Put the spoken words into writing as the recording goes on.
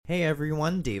Hey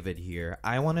everyone, David here.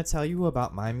 I want to tell you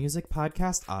about my music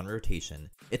podcast, On Rotation.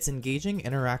 It's engaging,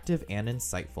 interactive, and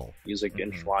insightful. Music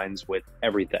entwines with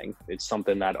everything. It's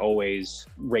something that always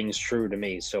rings true to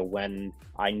me. So when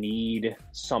I need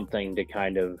something to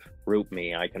kind of root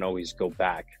me, I can always go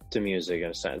back to music in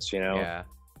a sense, you know? Yeah.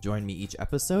 Join me each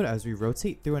episode as we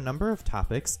rotate through a number of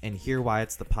topics and hear why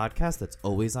it's the podcast that's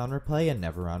always on replay and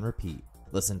never on repeat.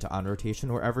 Listen to On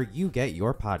Rotation wherever you get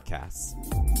your podcasts.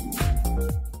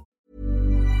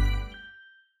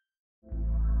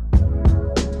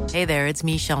 Hey there, it's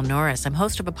Michelle Norris. I'm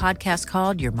host of a podcast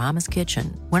called Your Mama's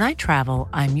Kitchen. When I travel,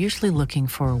 I'm usually looking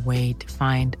for a way to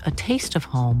find a taste of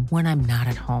home when I'm not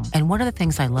at home. And one of the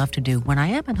things I love to do when I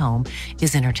am at home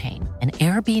is entertain. And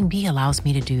Airbnb allows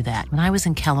me to do that. When I was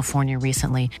in California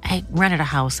recently, I rented a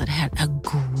house that had a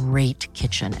great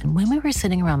kitchen. And when we were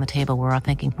sitting around the table, we were all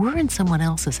thinking, we're in someone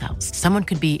else's house. Someone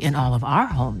could be in all of our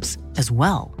homes as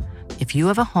well. If you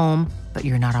have a home, but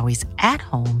you're not always at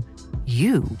home,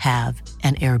 you have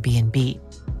an Airbnb.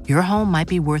 Your home might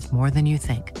be worth more than you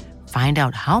think. Find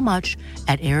out how much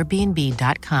at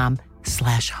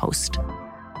airbnb.com/host.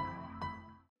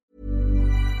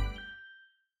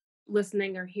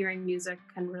 Listening or hearing music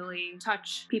can really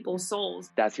touch people's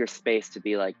souls. That's your space to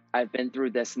be like, I've been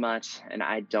through this much and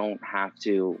I don't have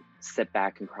to sit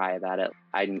back and cry about it.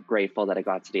 I'm grateful that I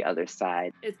got to the other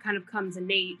side. It kind of comes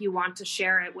innate. You want to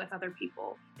share it with other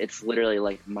people. It's literally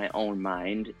like my own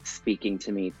mind speaking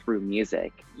to me through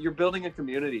music. You're building a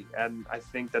community, and I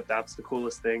think that that's the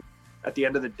coolest thing. At the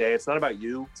end of the day, it's not about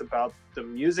you. It's about the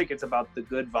music. It's about the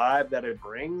good vibe that it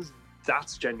brings.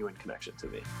 That's genuine connection to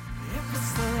me. It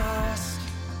was the last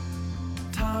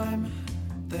time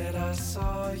that I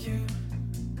saw you.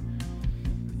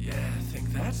 Yeah, I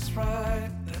think that's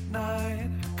right. That night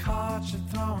I caught you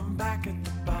throwing back at the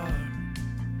bar.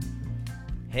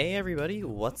 Hey everybody,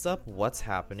 what's up? What's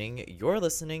happening? You're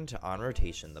listening to On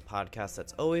Rotation, the podcast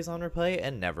that's always on replay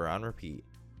and never on repeat.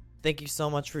 Thank you so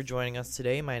much for joining us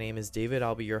today. My name is David.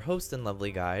 I'll be your host and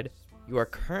lovely guide. You are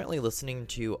currently listening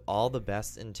to All the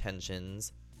Best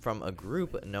Intentions from a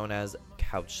group known as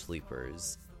Couch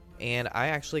Sleepers. And I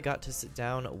actually got to sit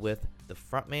down with the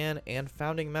frontman and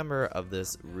founding member of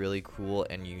this really cool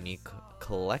and unique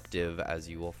collective, as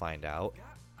you will find out.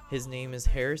 His name is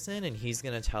Harrison, and he's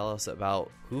going to tell us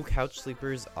about who Couch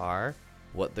Sleepers are,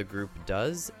 what the group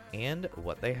does, and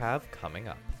what they have coming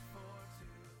up.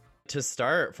 To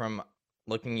start from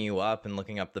looking you up and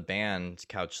looking up the band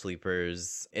Couch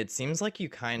Sleepers, it seems like you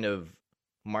kind of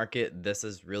market this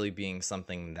as really being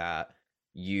something that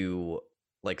you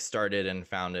like started and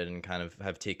founded and kind of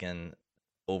have taken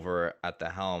over at the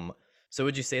helm. So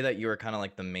would you say that you are kind of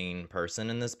like the main person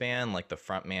in this band, like the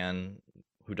front man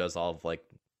who does all of like,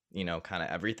 you know, kind of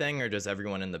everything, or does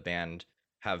everyone in the band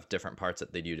have different parts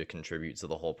that they do to contribute to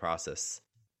the whole process?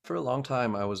 For a long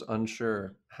time, I was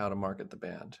unsure how to market the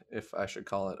band, if I should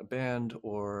call it a band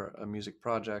or a music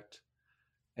project.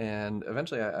 And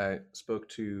eventually I spoke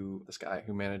to this guy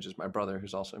who manages my brother,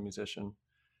 who's also a musician.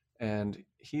 And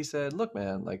he said, look,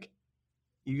 man, like,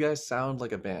 you guys sound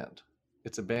like a band.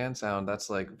 It's a band sound.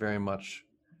 That's like very much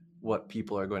what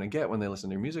people are going to get when they listen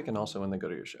to your music and also when they go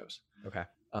to your shows. Okay.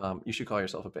 You should call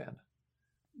yourself a band.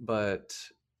 But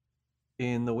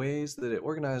in the ways that it's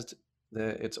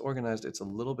organized, it's a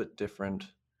little bit different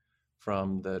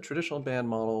from the traditional band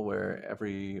model where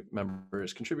every member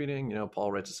is contributing. You know,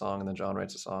 Paul writes a song and then John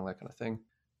writes a song, that kind of thing.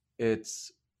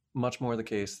 It's much more the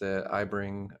case that I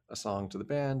bring a song to the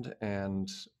band, and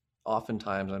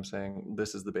oftentimes I'm saying,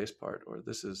 this is the bass part, or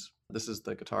this is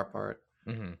the guitar part.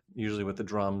 Mm-hmm. Usually with the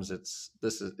drums, it's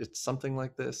something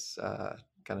like this.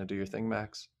 Kind of do your thing,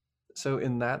 Max. So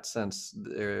in that sense,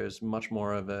 there's much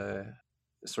more of a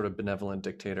sort of benevolent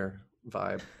dictator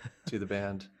vibe to the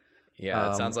band.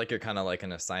 Yeah, it sounds like you're kind of like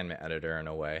an assignment editor in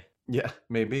a way. Yeah,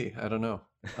 maybe. I don't know.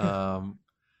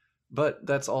 But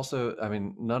that's also, I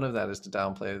mean, none of that is to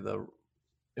downplay the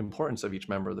importance of each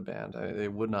member of the band.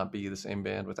 It would not be the same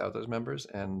band without those members.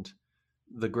 And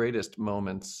the greatest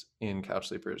moments in Couch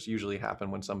Sleepers usually happen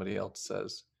when somebody else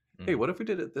says, hey, what if we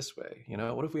did it this way? You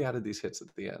know, what if we added these hits at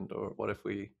the end? Or what if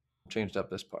we changed up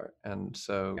this part? And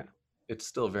so It's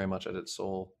still very much at its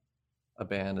soul a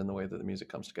band in the way that the music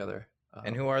comes together.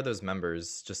 And who are those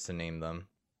members, just to name them?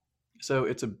 So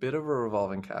it's a bit of a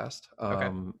revolving cast,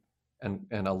 Okay.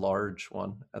 and a large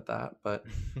one at that, but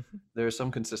there are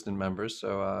some consistent members.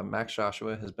 So Max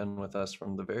Joshua has been with us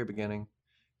from the very beginning.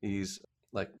 He's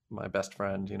like my best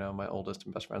friend, you know, my oldest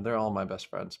and best friend. They're all my best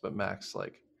friends, but Max,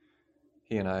 like,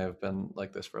 he and I have been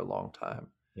like this for a long time.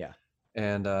 Yeah.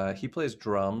 And he plays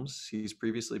drums. He's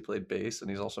previously played bass, and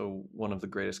he's also one of the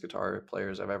greatest guitar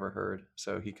players I've ever heard.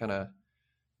 So he kind of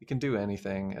he can do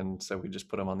anything, and so we just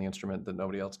put him on the instrument that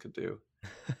nobody else could do.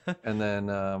 And then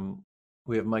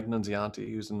we have Mike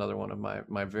Nunzianti, who's another one of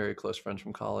my very close friends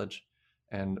from college.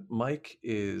 And Mike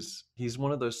he's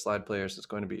one of those slide players that's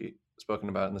going to be spoken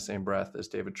about in the same breath as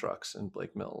David Trucks and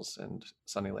Blake Mills and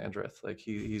Sonny Landreth. Like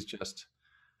he's just,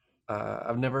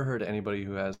 I've never heard anybody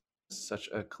who has such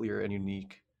a clear and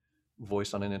unique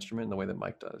voice on an instrument in the way that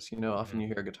Mike does. You know, often you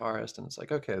hear a guitarist and it's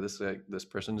like, okay, this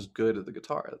person is good at the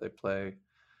guitar.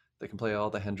 They can play all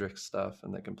the Hendrix stuff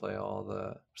and they can play all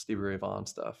the Stevie Ray Vaughan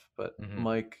stuff. But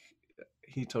Mike,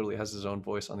 he totally has his own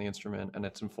voice on the instrument, and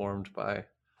it's informed by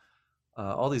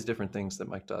all these different things that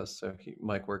Mike does. So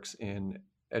Mike works in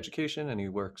education, and he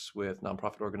works with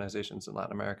nonprofit organizations in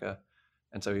Latin America.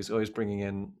 And so he's always bringing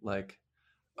in like,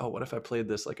 oh, what if I played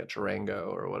this like a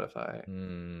charango, or what if I,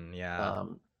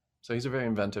 so he's a very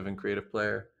inventive and creative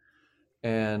player.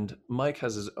 And Mike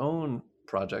has his own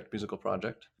musical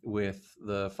project with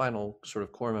the final sort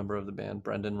of core member of the band,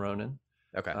 Brendan Ronan,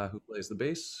 who plays the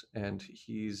bass. And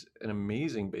he's an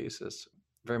amazing bassist,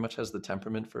 very much has the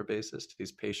temperament for a bassist.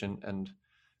 He's patient and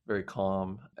very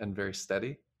calm and very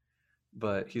steady,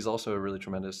 but he's also a really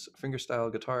tremendous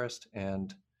fingerstyle guitarist.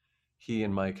 And he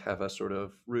and Mike have a sort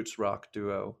of roots rock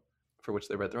duo for which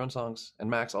they write their own songs. And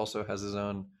Max also has his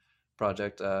own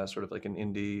project, sort of like an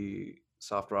indie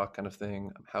soft rock kind of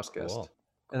thing, House Guest.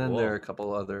 And then there are a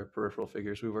couple other peripheral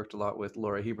figures. We worked a lot with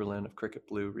Laura Heberlin of Cricket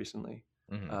Blue recently,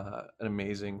 an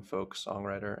amazing folk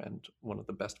songwriter and one of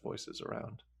the best voices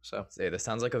around. So this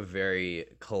sounds like a very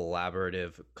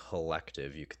collaborative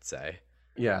collective, you could say.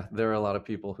 Yeah, there are a lot of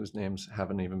people whose names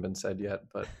haven't even been said yet,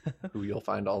 but who you'll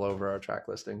find all over our track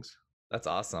listings. That's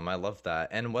awesome. I love that.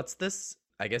 And what's this,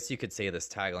 I guess you could say, this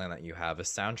tagline that you have, a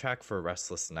soundtrack for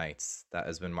Restless Nights, that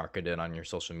has been marketed on your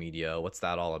social media. What's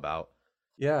that all about?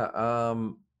 Yeah,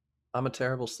 I'm a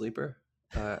terrible sleeper.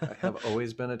 I have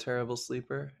always been a terrible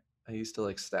sleeper. I used to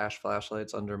like stash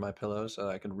flashlights under my pillow so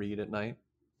I could read at night,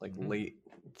 like late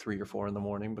 3 or 4 in the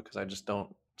morning, because I just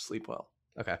don't sleep well.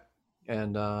 Okay.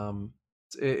 And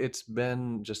it's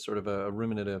been just sort of a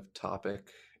ruminative topic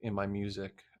in my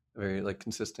music, very like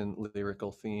consistent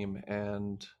lyrical theme,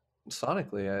 and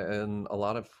sonically, in a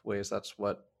lot of ways, that's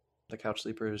what the Couch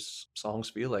Sleepers songs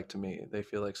feel like to me. They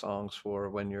feel like songs for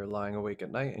when you're lying awake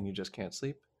at night and you just can't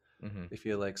sleep. They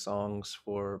feel like songs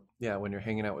for, when you're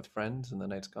hanging out with friends and the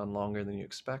night's gone longer than you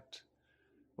expect,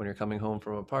 when you're coming home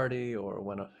from a party, or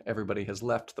when everybody has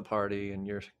left the party and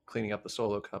you're cleaning up the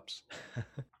solo cups,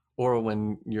 or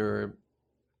when you're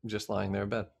just lying there in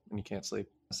bed and you can't sleep.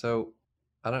 So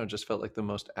I don't know, it just felt like the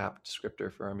most apt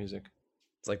descriptor for our music.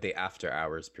 It's like the after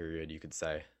hours period, you could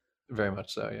say. Very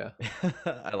much so, yeah.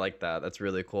 I like that. That's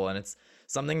really cool. And it's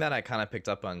something that I kind of picked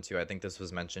up on too. I think this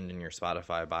was mentioned in your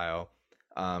Spotify bio.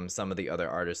 Some of the other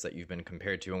artists that you've been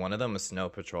compared to, and one of them was Snow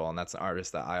Patrol, and that's an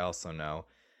artist that I also know.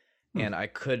 And I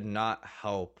could not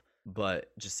help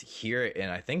but just hear it, and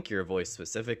I think your voice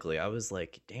specifically, I was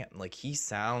like, damn, like he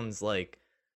sounds like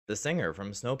the singer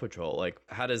from Snow Patrol. Like,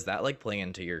 how does that like play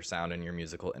into your sound and your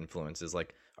musical influences?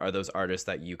 Like, are those artists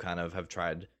that you kind of have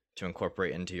tried to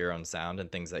incorporate into your own sound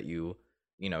and things that you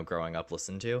know, growing up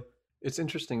listened to? It's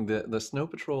interesting. The Snow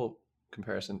Patrol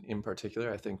comparison in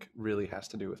particular, I think, really has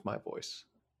to do with my voice.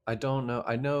 I don't know.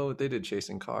 I know they did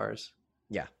Chasing Cars.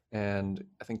 Yeah. And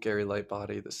I think Gary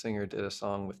Lightbody, the singer, did a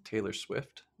song with Taylor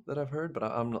Swift that I've heard, but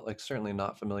I'm not, like, certainly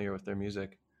not familiar with their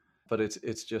music. But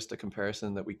it's just a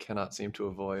comparison that we cannot seem to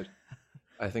avoid.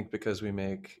 I think because we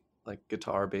make like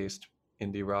guitar-based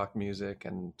indie rock music,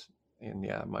 and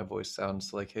yeah, my voice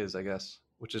sounds like his, I guess,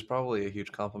 which is probably a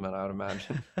huge compliment, I would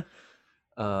imagine,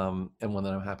 and one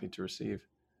that I'm happy to receive.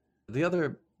 The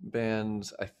other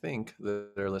bands, I think,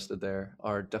 that are listed there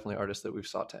are definitely artists that we've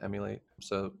sought to emulate.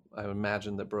 So I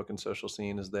imagine that Broken Social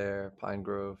Scene is there, Pine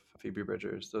Grove, Phoebe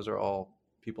Bridgers. Those are all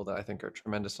people that I think are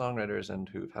tremendous songwriters and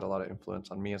who've had a lot of influence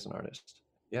on me as an artist.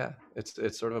 Yeah,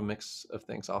 it's sort of a mix of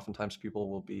things. Oftentimes people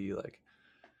will be like,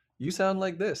 you sound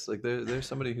like this. Like there's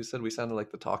somebody who said we sounded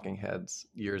like the Talking Heads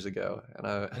years ago.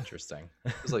 And Interesting.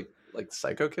 It was like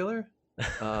Psycho Killer.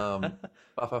 Fa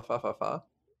fa fa fa fa.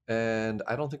 And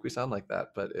I don't think we sound like that,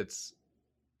 but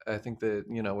I think that,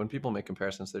 you know, when people make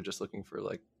comparisons, they're just looking for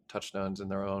like touchstones in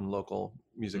their own local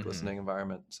music listening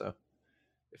environment. So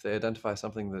if they identify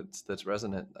something that's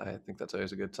resonant, I think that's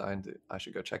always a good sign that I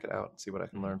should go check it out and see what I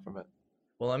can learn from it.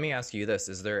 Well, let me ask you this.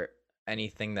 Is there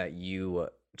anything that you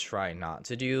try not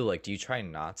to do? Like, do you try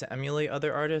not to emulate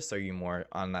other artists? Are you more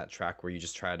on that track where you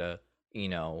just try to, you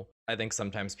know, I think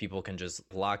sometimes people can just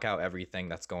block out everything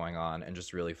that's going on and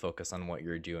just really focus on what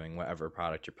you're doing, whatever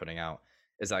product you're putting out.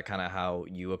 Is that kind of how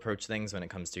you approach things when it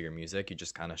comes to your music? You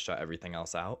just kind of shut everything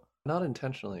else out? Not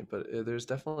intentionally, but there's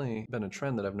definitely been a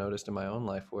trend that I've noticed in my own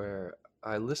life where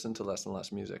I listen to less and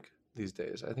less music these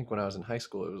days. I think when I was in high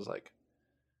school, it was like,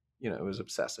 it was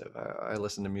obsessive. I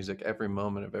listened to music every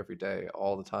moment of every day,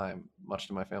 all the time, much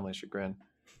to my family's chagrin.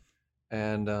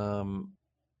 And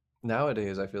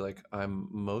nowadays, I feel like I'm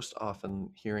most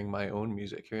often hearing my own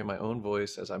music, hearing my own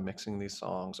voice as I'm mixing these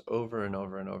songs over and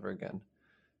over and over again,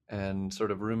 and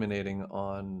sort of ruminating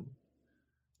on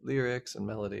lyrics and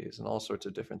melodies and all sorts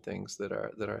of different things that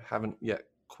haven't yet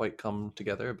quite come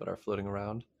together but are floating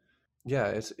around. Yeah,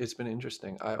 it's been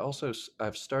interesting.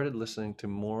 I've started listening to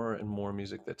more and more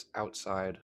music that's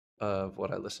outside of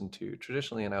what I listen to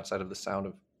traditionally and outside of the sound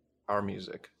of our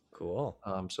music. Cool.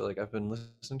 So like I've been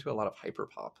listening to a lot of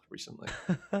hyperpop recently,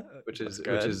 which That's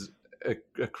is good.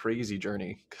 a crazy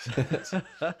journey. It's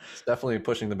definitely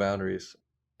pushing the boundaries.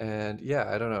 And yeah,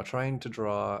 I don't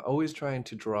know, always trying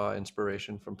to draw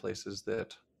inspiration from places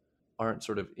that aren't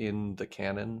sort of in the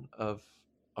canon of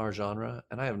our genre.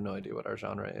 And I have no idea what our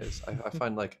genre is. I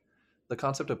find like the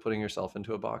concept of putting yourself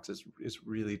into a box is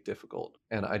really difficult.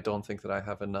 And I don't think that I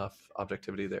have enough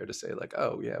objectivity there to say like,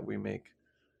 oh yeah,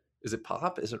 is it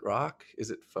pop? Is it rock?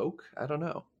 Is it folk? I don't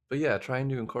know. But yeah, trying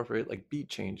to incorporate like beat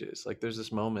changes. Like there's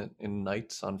this moment in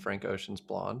Nights on Frank Ocean's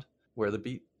Blonde where the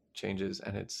beat changes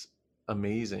and it's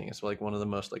amazing. It's like one of the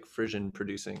most like Frisian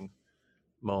producing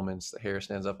moments. The hair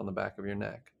stands up on the back of your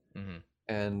neck. Mm-hmm.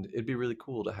 And it'd be really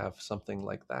cool to have something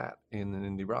like that in an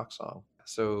indie rock song.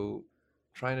 So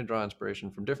trying to draw inspiration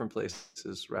from different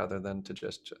places rather than to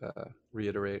just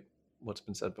reiterate what's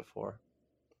been said before.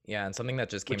 Yeah, and something that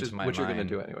just came to my mind. Which you're going to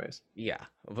do anyways. Yeah.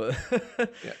 But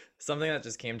yeah. Something that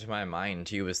just came to my mind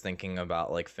too was thinking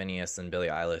about like Finneas and Billie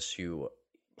Eilish, who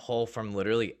pull from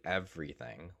literally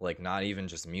everything, like not even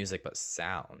just music, but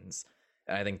sounds.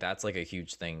 And I think that's like a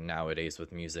huge thing nowadays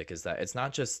with music, is that it's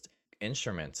not just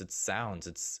instruments, it's sounds,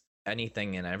 it's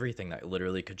anything and everything that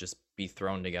literally could just be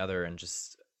thrown together and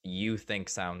just you think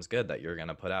sounds good that you're going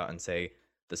to put out and say,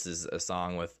 this is a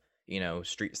song with,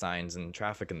 street signs and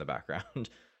traffic in the background.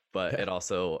 But it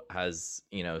also has,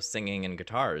 singing and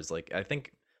guitars. Like, I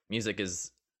think music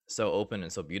is so open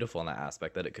and so beautiful in that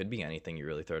aspect that it could be anything you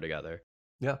really throw together.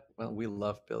 Yeah, well, we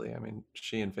love Billie. I mean,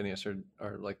 she and Finneas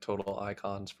are like total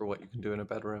icons for what you can do in a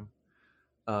bedroom.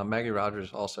 Maggie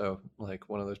Rogers also like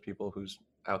one of those people who's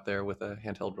out there with a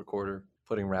handheld recorder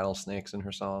putting rattlesnakes in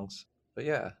her songs. But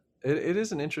yeah, it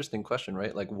is an interesting question,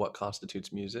 right? Like, what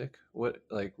constitutes music?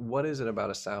 What is it about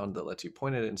a sound that lets you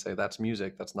point at it and say that's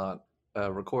music? That's not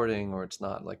a recording, or it's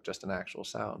not like just an actual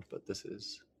sound, but this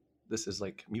is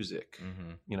like music.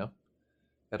 Mm-hmm.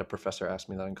 Had a professor ask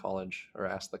me that in college, or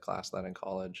asked the class that in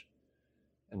college,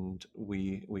 and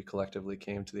we collectively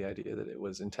came to the idea that it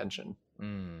was intention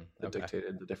that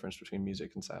dictated the difference between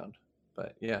music and sound.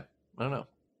 But yeah, I don't know.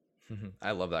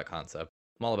 I love that concept.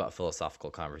 I'm all about philosophical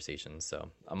conversations, so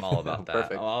I'm all about that.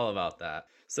 Perfect. I'm all about that.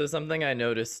 So something I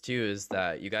noticed too is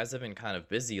that you guys have been kind of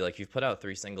busy. Like, you've put out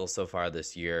 3 singles so far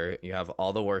this year. You have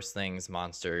All the Worst Things,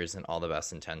 Monsters, and All the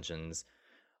Best Intentions.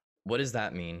 What does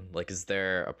that mean? Like, is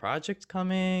there a project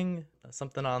coming?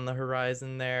 Something on the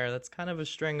horizon there? That's kind of a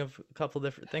string of a couple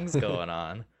different things going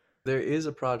on. There is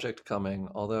a project coming,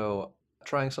 although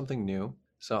trying something new.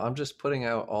 So I'm just putting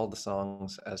out all the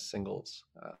songs as singles.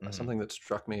 Something that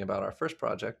struck me about our first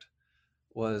project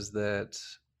was that,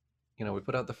 we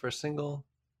put out the first single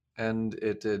and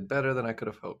it did better than I could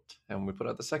have hoped. And we put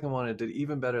out the second one, it did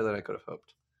even better than I could have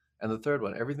hoped. And the third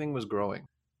one, everything was growing.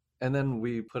 And then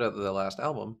we put out the last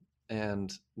album,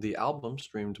 and the album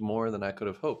streamed more than I could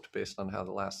have hoped based on how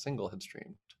the last single had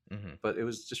streamed. Mm-hmm. But it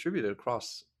was distributed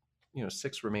across,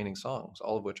 6 remaining songs,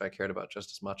 all of which I cared about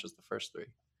just as much as the first 3.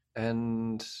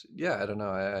 And yeah, I don't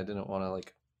know. I didn't want to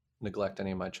like neglect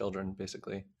any of my children,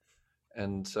 basically.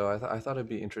 And so I thought it'd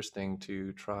be interesting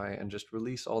to try and just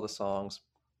release all the songs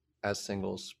as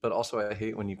singles. But also, I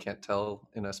hate when you can't tell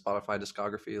in a Spotify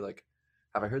discography, like,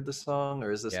 have I heard this song,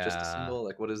 or is this just a single?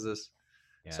 Like, what is this?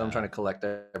 Yeah. So I'm trying to collect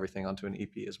everything onto an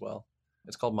EP as well.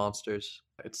 It's called Monsters.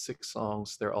 It's 6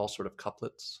 songs. They're all sort of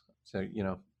couplets. So,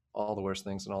 All the Worst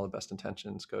Things and All the Best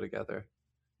Intentions go together.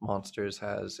 Monsters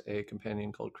has a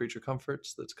companion called Creature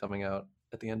Comforts that's coming out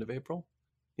at the end of April.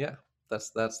 Yeah, that's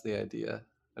the idea.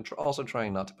 And also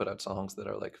trying not to put out songs that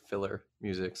are like filler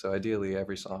music. So ideally,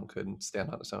 every song could stand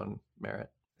on its own merit.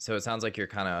 So it sounds like you're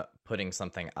kind of putting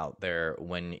something out there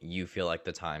when you feel like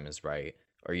the time is right,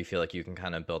 or you feel like you can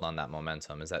kind of build on that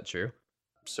momentum. Is that true?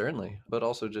 Certainly, but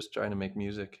also just trying to make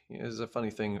music. It's a funny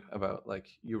thing about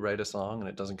like you write a song and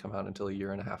it doesn't come out until a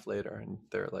year and a half later, and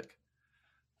there are like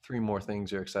 3 more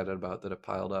things you're excited about that have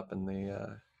piled up in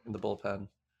the bullpen.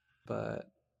 But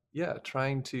yeah,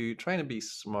 trying to be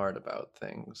smart about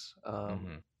things.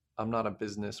 I'm not a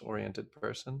business oriented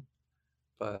person,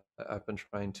 but I've been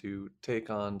trying to take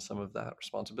on some of that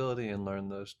responsibility and learn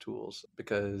those tools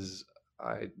because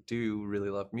I do really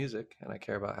love music and I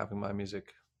care about having my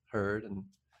music heard. And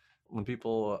when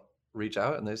people reach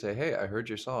out and they say, "Hey, I heard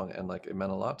your song," and like it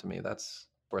meant a lot to me, that's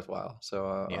worthwhile.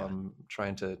 So Yeah. I'm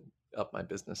trying to up my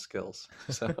business skills.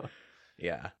 So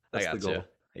Yeah, I that's the got you. goal.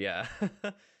 Yeah.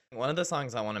 One of the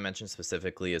songs I want to mention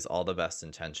specifically is All the Best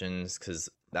Intentions, because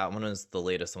that one was the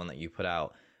latest one that you put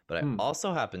out. But I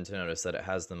also happen to notice that it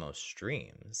has the most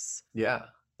streams. Yeah.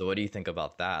 So what do you think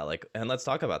about that? Like, and let's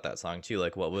talk about that song too.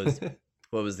 Like, what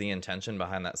was the intention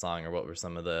behind that song, or what were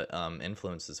some of the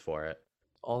influences for it?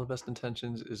 All the Best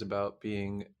Intentions is about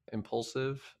being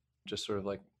impulsive, just sort of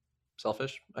like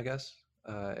selfish, I guess.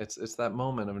 It's that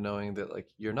moment of knowing that like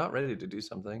you're not ready to do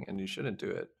something and you shouldn't do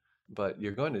it, but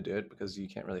you're going to do it because you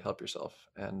can't really help yourself.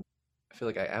 And I feel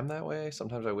like I am that way.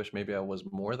 Sometimes I wish maybe I was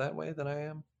more that way than I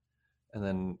am. And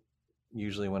then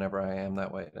usually whenever I am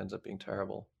that way, it ends up being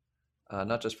terrible.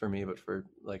 Not just for me, but for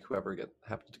like whoever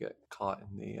happens to get caught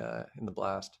in the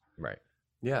blast. Right.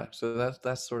 Yeah, so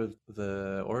that's sort of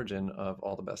the origin of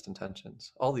All the Best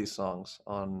Intentions. All these songs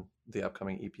on the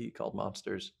upcoming EP called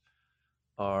Monsters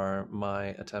are my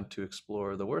attempt to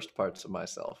explore the worst parts of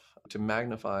myself, to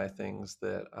magnify things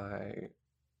that I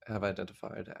have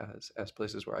identified as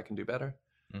places where I can do better,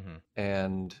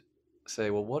 and say,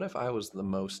 well, what if I was the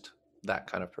most that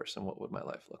kind of person? What would my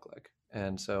life look like?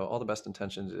 And so All the Best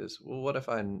Intentions is, well, what if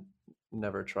I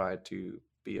never tried to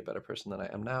be a better person than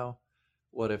I am now?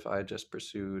 What if I just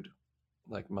pursued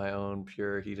like my own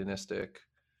pure hedonistic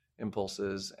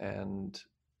impulses and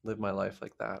live my life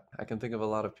like that? I can think of a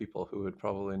lot of people who would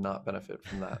probably not benefit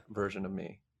from that version of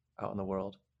me out in the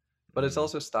world. But it's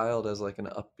also styled as like an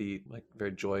upbeat, like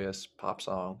very joyous pop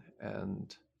song.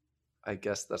 And I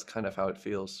guess that's kind of how it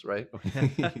feels, right?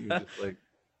 You're just like,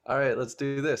 all right, let's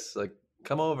do this. Like,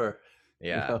 come over.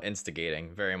 Yeah, you know?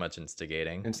 Instigating, very much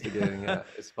instigating. Instigating, yeah,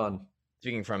 it's fun.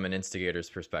 Speaking from an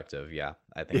instigator's perspective, yeah,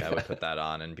 I think I would put that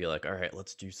on and be like, all right,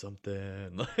 let's do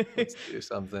something. Let's do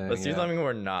something. Let's do something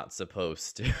we're not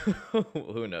supposed to.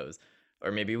 Who knows?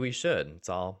 Or maybe we should. It's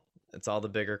all the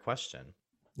bigger question.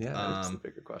 Yeah, it's the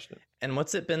bigger question. And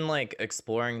what's it been like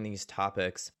exploring these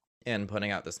topics and putting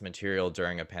out this material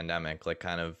during a pandemic? Like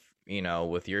kind of,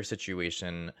 with your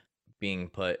situation being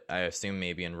put, I assume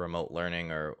maybe in remote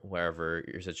learning or wherever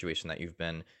your situation that you've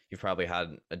been, you've probably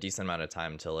had a decent amount of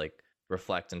time to like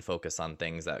reflect and focus on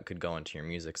things that could go into your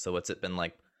music. So what's it been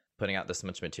like putting out this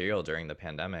much material during the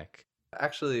pandemic?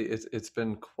 Actually, it's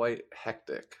been quite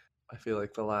hectic. I feel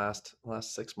like the last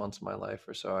 6 months of my life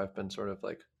or so, I've been sort of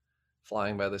like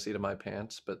flying by the seat of my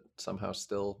pants, but somehow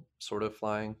still sort of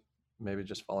flying, maybe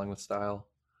just falling with style.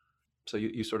 So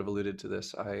you sort of alluded to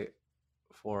this.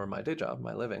 For my day job,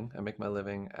 my living, I make my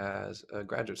living as a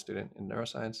graduate student in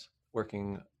neuroscience,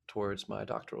 working towards my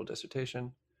doctoral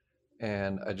dissertation.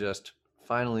 And I just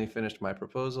finally finished my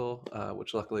proposal,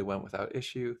 which luckily went without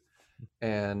issue.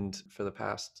 And for the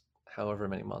past however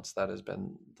many months, that has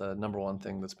been the number one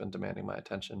thing that's been demanding my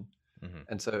attention.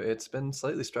 And so it's been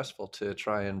slightly stressful to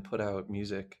try and put out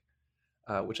music,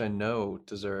 which I know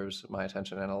deserves my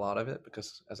attention and a lot of it,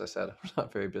 because as I said, I'm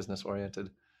not very business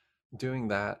oriented. Doing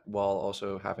that while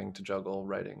also having to juggle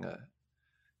writing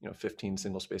 15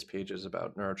 single space pages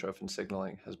about neurotrophin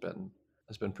signaling has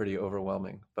been pretty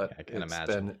overwhelming, but I can it's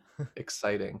imagine. been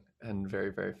exciting and very,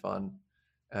 very fun.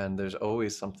 And there's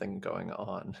always something going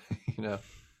on,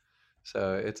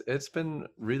 So it's been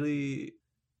really,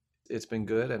 it's been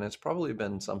good, and it's probably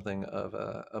been something of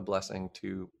a blessing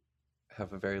to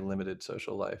have a very limited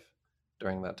social life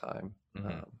during that time.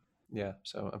 Yeah,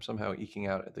 so I'm somehow eking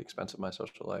out at the expense of my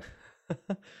social life.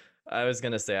 I was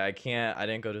gonna say I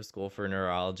didn't go to school for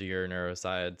neurology or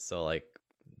neuroscience, so like,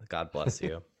 God bless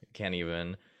you. Can't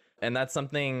even. And that's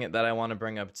something that I want to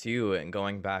bring up too. And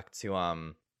going back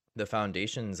to the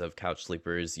foundations of Couch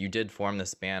Sleepers, you did form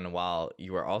this band while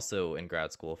you were also in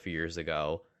grad school a few years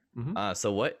ago.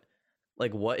 So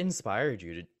what inspired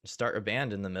you to start a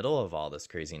band in the middle of all this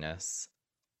craziness?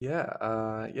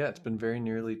 Yeah, it's been very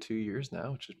nearly 2 years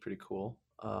now, which is pretty cool.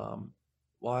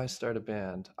 Why start a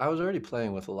band? I was already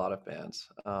playing with a lot of bands.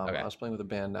 Okay. I was playing with a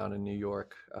band down in New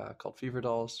York called Fever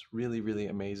Dolls. Really, really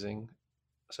amazing.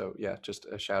 So yeah, just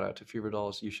a shout out to Fever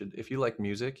Dolls. You should, if you like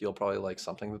music, you'll probably like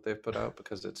something that they've put out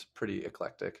because it's pretty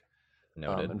eclectic.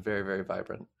 Noted. And very, very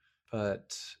vibrant.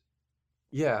 But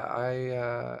yeah,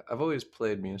 I've always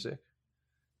played music,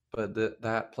 but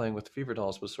that playing with Fever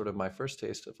Dolls was sort of my first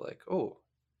taste of like, oh,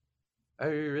 I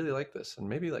really like this, and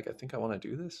maybe like I think I want to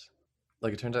do this.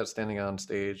 Like, it turns out standing on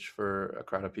stage for a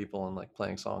crowd of people and like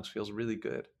playing songs feels really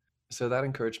good. So that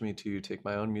encouraged me to take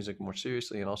my own music more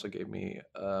seriously, and also gave me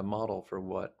a model for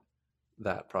what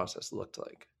that process looked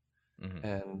like. Hmm.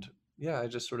 And yeah, I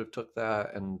just sort of took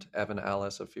that, and Evan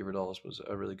Alice of Fever Dolls was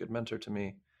a really good mentor to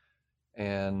me,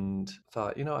 and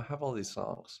thought, I have all these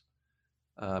songs.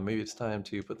 Maybe it's time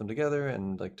to put them together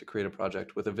and like to create a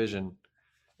project with a vision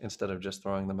instead of just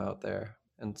throwing them out there.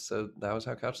 And so that was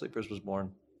how Couch Sleepers was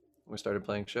born. We started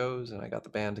playing shows, and I got the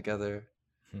band together,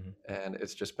 Hmm. and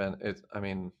it's just been it. I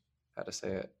mean, how to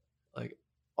say it? Like,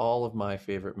 all of my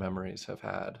favorite memories have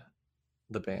had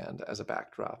the band as a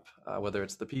backdrop, whether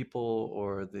it's the people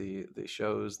or the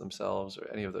shows themselves or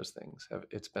any of those things.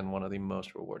 It's been one of the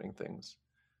most rewarding things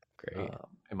Great.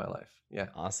 in my life. Yeah,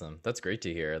 Awesome. That's great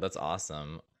to hear. That's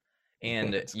awesome.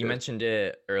 And it's you good. mentioned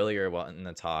it earlier in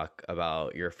the talk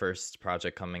about your first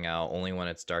project coming out, Only When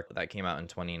It's Dark, that came out in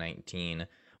 2019.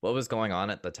 What was going on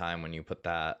at the time when you put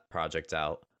that project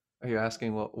out? Are you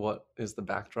asking what is the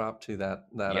backdrop to that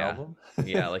Yeah. album?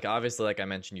 Yeah, like obviously, like I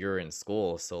mentioned, you were in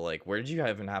school, so like where did you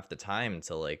even have the time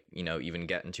to like, even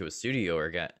get into a studio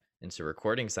or get into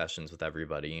recording sessions with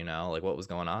everybody, like what was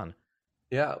going on?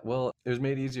 Yeah, well, it was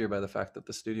made easier by the fact that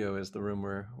the studio is the room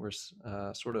we're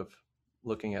sort of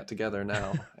looking at together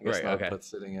now. I guess Right, not okay. both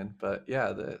sitting in, but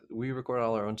yeah, we record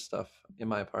all our own stuff in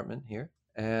my apartment here,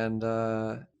 and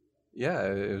yeah,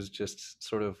 it was just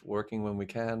sort of working when we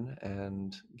can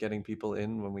and getting people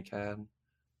in when we can.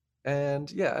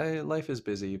 And yeah, life is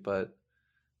busy, but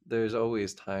there's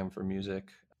always time for music.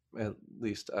 At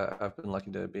least I've been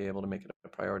lucky to be able to make it a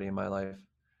priority in my life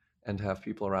and have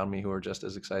people around me who are just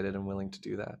as excited and willing to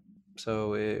do that.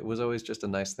 So it was always just a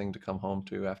nice thing to come home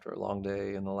to after a long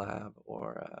day in the lab,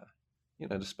 or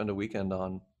to spend a weekend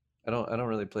on. I don't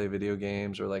really play video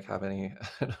games or like have any.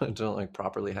 I don't like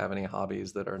properly have any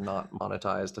hobbies that are not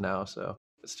monetized now. So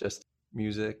it's just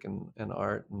music and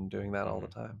art and doing that all the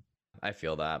time. I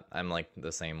feel that. I'm like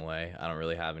the same way. I don't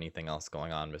really have anything else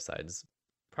going on besides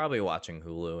probably watching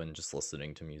Hulu and just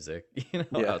listening to music, Yeah.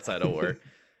 outside of work,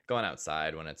 going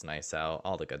outside when it's nice out,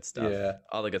 all the good stuff. Yeah.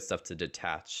 All the good stuff to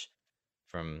detach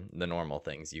from the normal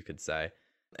things, you could say.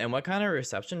 And what kind of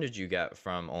reception did you get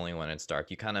from Only When It's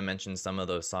Dark? You kind of mentioned some of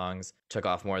those songs took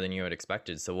off more than you had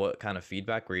expected. So what kind of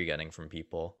feedback were you getting from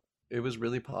people? It was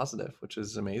really positive, which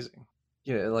is amazing.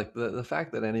 Yeah, like the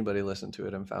fact that anybody listened to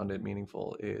it and found it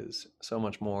meaningful is so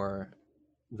much more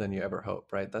than you ever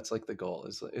hope, right? That's like the goal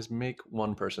is make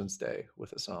one person's day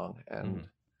with a song, and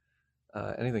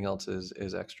anything else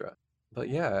is extra. But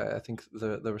yeah, I think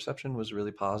the reception was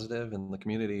really positive, and the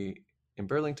community in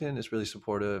Burlington is really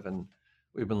supportive, and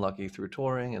we've been lucky through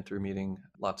touring and through meeting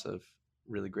lots of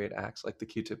really great acts like the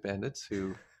Q-Tip Bandits,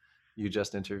 who you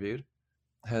just interviewed,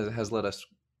 has let us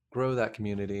grow that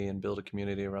community and build a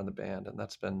community around the band, and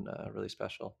that's been really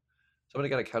special. Somebody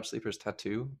got a Couch Sleepers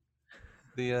tattoo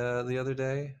the other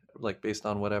day, like based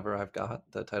on whatever I've got,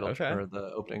 the title Okay. or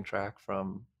the opening track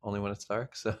from Only When It's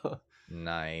Dark. So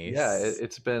Nice. yeah,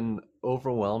 it's been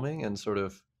overwhelming, and sort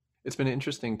of it's been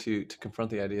interesting to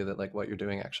confront the idea that like what you're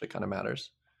doing actually kind of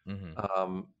matters.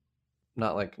 Mhm.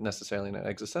 Not like necessarily in an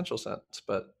existential sense,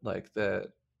 but like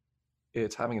that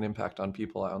it's having an impact on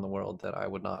people out in the world that I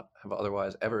would not have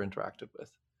otherwise ever interacted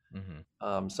with.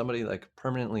 Mhm. Somebody like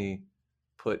permanently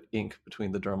put ink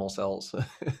between the dermal cells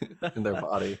in their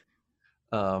body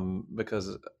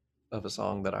because of a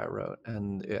song that I wrote,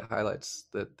 and it highlights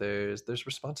that there's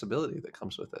responsibility that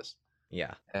comes with this.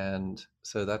 Yeah. And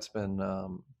so that's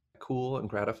been cool and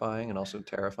gratifying, and also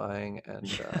terrifying, and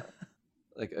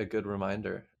like a good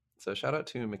reminder. So shout out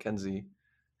to Mackenzie,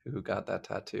 who got that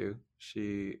tattoo.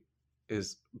 She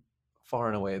is far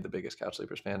and away the biggest Couch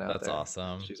Sleepers fan out That's there.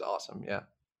 awesome. She's awesome. Yeah.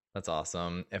 That's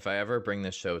awesome. If I ever bring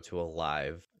this show to a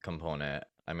live component,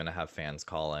 I'm gonna have fans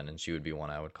call in, and she would be one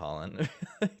I would call in.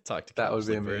 Talk to That Couch would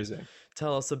be Sleepers. amazing.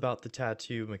 Tell us about the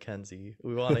tattoo, Mackenzie.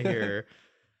 We want to hear.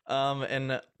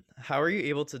 And how are you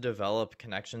able to develop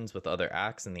connections with other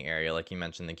acts in the area? Like you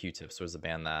mentioned, the Q-Tips was a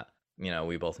band that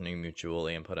we both knew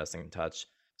mutually and put us in touch.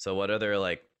 So what other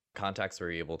like contacts were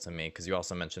you able to make? Because you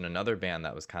also mentioned another band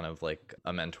that was kind of like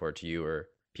a mentor to you, or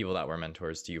people that were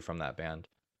mentors to you from that band.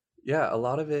 Yeah, a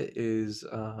lot of it is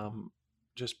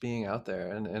just being out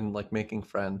there and like making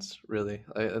friends, really.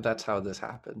 That's how this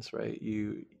happens, right?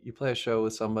 You play a show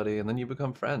with somebody, and then you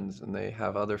become friends, and they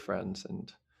have other friends,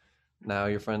 and now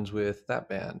you're friends with that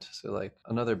band. So like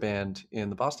another band in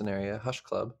the Boston area, Hush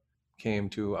Club, came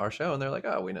to our show, and they're like,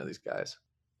 oh, we know these guys.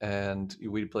 And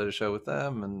we played a show with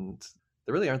them, and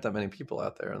there really aren't that many people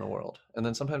out there in the world. And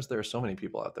then sometimes there are so many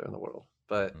people out there in the world,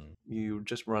 but you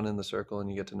just run in the circle and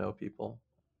you get to know people.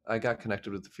 I got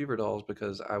connected with the Fever Dolls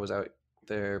because I was out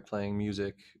they're playing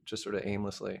music just sort of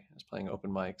aimlessly, just playing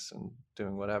open mics and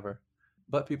doing whatever.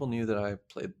 But people knew that I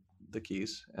played the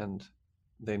keys and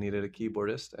they needed a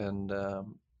keyboardist. And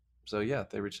so, yeah,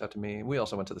 they reached out to me. We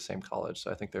also went to the same college,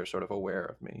 so I think they're sort of aware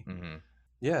of me. Mm-hmm.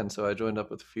 Yeah, and so I joined up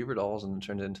with Fever Dolls and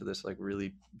turned it into this like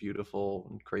really beautiful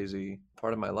and crazy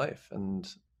part of my life. And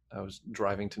I was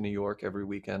driving to New York every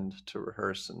weekend to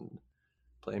rehearse and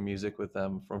play music with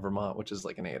them from Vermont, which is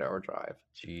like an 8-hour drive.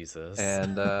 Jesus.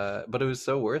 And but it was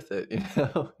so worth it, you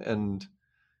know. And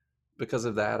because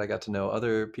of that, I got to know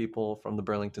other people from the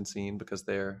Burlington scene because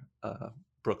they're a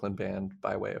Brooklyn band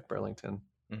by way of Burlington.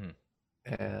 Mm-hmm.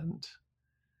 And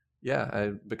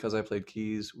yeah, because I played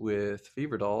keys with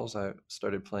Fever Dolls, I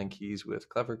started playing keys with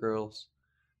Clever Girls,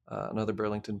 another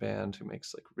Burlington band who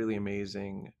makes like really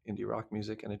amazing indie rock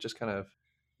music. And it just kind of,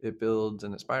 it builds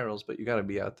and it spirals, but you got to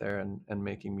be out there and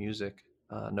making music.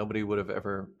 Nobody would have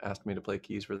ever asked me to play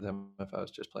keys for them if I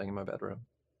was just playing in my bedroom.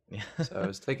 Yeah. So I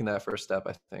was taking that first step,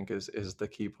 I think, is the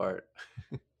key part.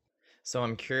 So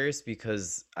I'm curious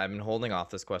because I've been holding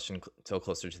off this question till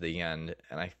closer to the end,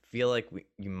 and I feel like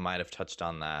you might have touched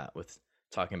on that with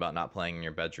talking about not playing in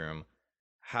your bedroom.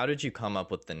 How did you come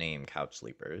up with the name Couch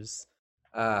Sleepers?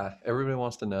 Everybody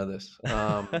wants to know this.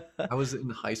 I was in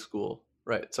high school,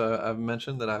 right? So I've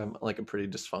mentioned that I'm like a pretty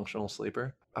dysfunctional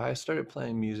sleeper. I started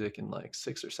playing music in like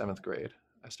 6th or 7th grade.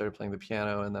 I started playing the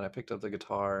piano, and then I picked up the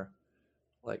guitar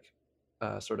like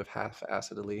sort of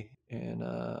half-assedly in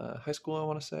high school, I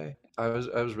want to say. I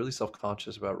was really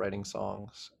self-conscious about writing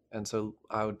songs, and so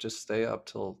I would just stay up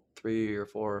till 3 or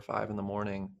 4 or 5 in the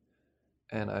morning,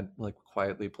 and I'd like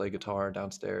quietly play guitar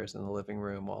downstairs in the living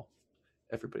room while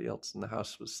everybody else in the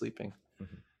house was sleeping.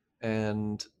 Mm-hmm.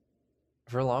 And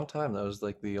for a long time, that was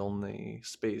like the only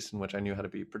space in which I knew how to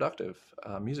be productive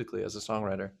musically as a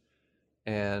songwriter.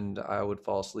 And I would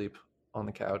fall asleep on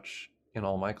the couch in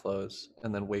all my clothes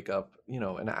and then wake up, you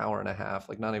know, an hour and a half,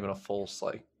 like not even a full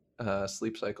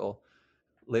sleep cycle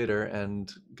later,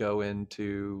 and go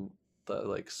into the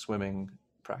like swimming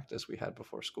practice we had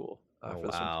before school. Oh,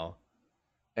 wow.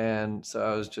 And so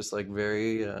I was just like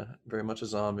very much a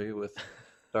zombie with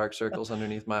dark circles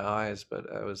underneath my eyes,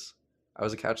 but I was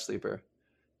a couch sleeper.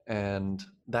 And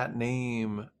that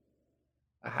name,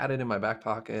 I had it in my back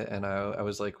pocket, and I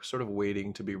was like sort of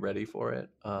waiting to be ready for it.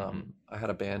 I had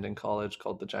a band in college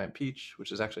called The Giant Peach,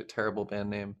 which is actually a terrible band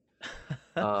name.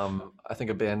 I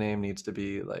think a band name needs to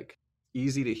be like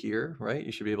easy to hear, right?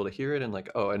 You should be able to hear it and like,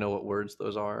 oh, I know what words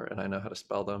those are and I know how to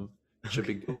spell them. It should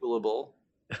be Googleable.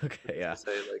 Okay, yeah.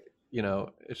 Say like, you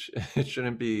know, it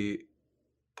shouldn't be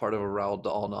part of a Roald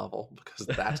Dahl novel because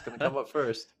that's going to come up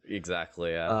first.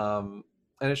 Exactly, yeah.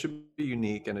 And it should be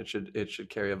unique, and it should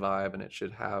carry a vibe, and it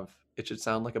should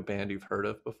sound like a band you've heard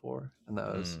of before. And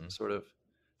that was sort of,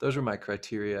 those were my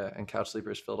criteria, and Couch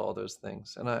Sleepers filled all those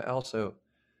things. And I also,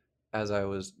 as I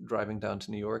was driving down to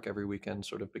New York every weekend,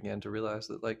 sort of began to realize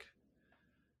that like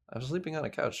I was sleeping on a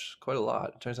couch quite a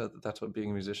lot. It turns out that that's what being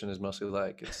a musician is mostly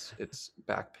like. It's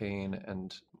back pain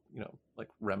and, you know, like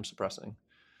REM suppressing.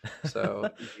 So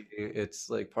it's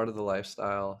like part of the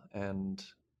lifestyle. And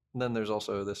then there's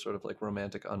also this sort of like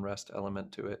romantic unrest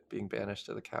element to it, being banished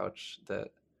to the couch,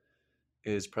 that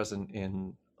is present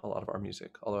in a lot of our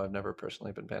music, although I've never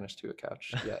personally been banished to a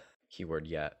couch yet. Keyword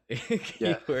yet.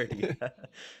 Keyword yet.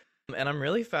 And I'm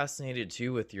really fascinated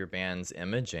too with your band's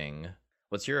imaging.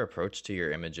 What's your approach to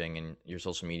your imaging and your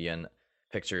social media and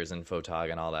pictures and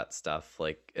photog and all that stuff?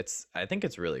 Like, I think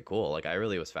it's really cool. Like, I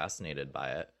really was fascinated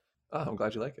by it. Oh, I'm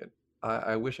glad you like it.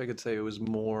 I wish I could say it was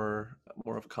more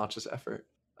of a conscious effort.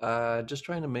 Just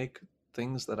trying to make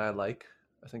things that I like.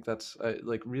 I think that's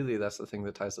really that's the thing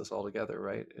that ties this all together,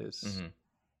 right? Is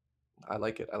I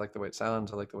like it. I like the way it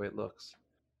sounds. I like the way it looks.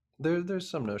 There's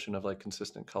some notion of like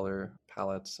consistent color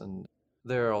palettes, and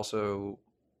there are also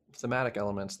thematic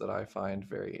elements that I find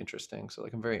very interesting. So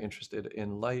like I'm very interested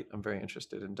in light. I'm very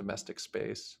interested in domestic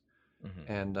space,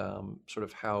 and sort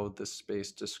of how this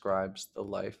space describes the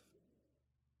life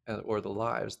or the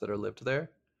lives that are lived there.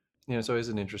 You know, it's always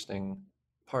an interesting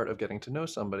part of getting to know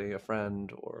somebody, a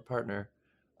friend or a partner,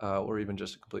 or even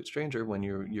just a complete stranger, when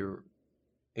you're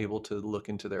able to look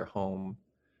into their home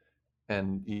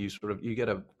and you get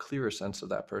a clearer sense of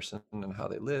that person and how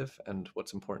they live and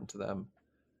what's important to them.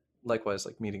 Likewise,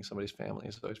 like meeting somebody's family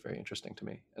is always very interesting to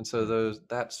me. And so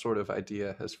that sort of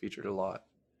idea has featured a lot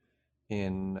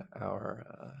in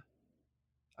our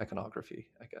iconography,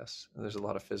 I guess. There's a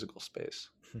lot of physical space.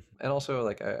 And also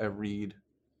like I read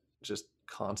just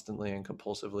constantly and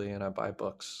compulsively, and I buy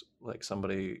books like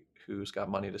somebody who's got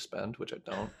money to spend, which I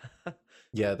don't.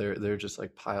 Yeah, they're just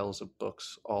like piles of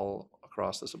books all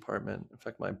across this apartment. In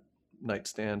fact, my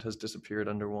nightstand has disappeared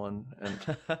under one,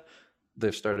 and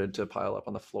they've started to pile up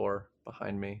on the floor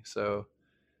behind me. So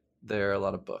there are a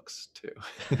lot of books too.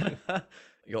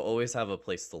 You'll always have a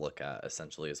place to look at,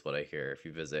 essentially, is what I hear. If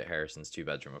you visit Harrison's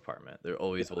 2-bedroom apartment, there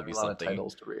always will be a lot something. of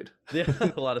titles to read.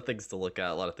 Yeah, a lot of things to look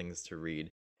at, a lot of things to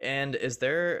read. And is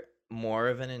there more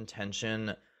of an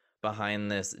intention behind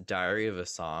this Diary of a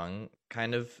Song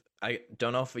kind of? I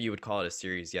don't know if you would call it a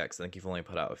series yet, because I think you've only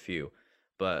put out a few.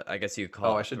 But I guess you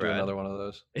call it I should do another one of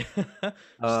those. Just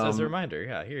as a reminder.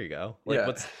 Yeah, here you go. Like,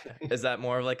 yeah. Is that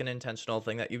more of like an intentional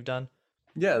thing that you've done?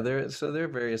 Yeah, there are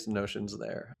various notions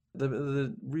there.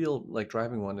 The real like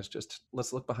driving one is just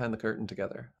let's look behind the curtain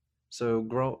together. So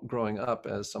growing up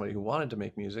as somebody who wanted to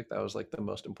make music, that was like the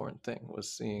most important thing, was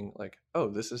seeing like, oh,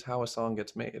 this is how a song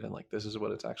gets made, and like this is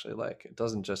what it's actually like. It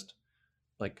doesn't just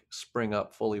like spring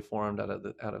up fully formed out of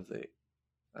the I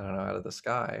don't know, out of the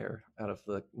sky or out of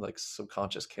the like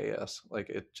subconscious chaos. Like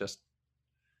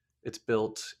it's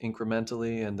built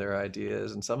incrementally, and their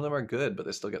ideas, and some of them are good, but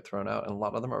they still get thrown out, and a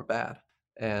lot of them are bad.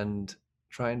 And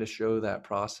trying to show that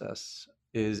process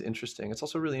is interesting. It's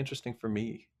also really interesting for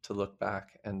me to look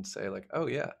back and say like, oh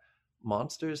yeah,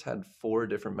 Monsters had 4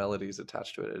 different melodies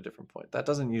attached to it at a different point. That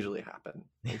doesn't usually happen.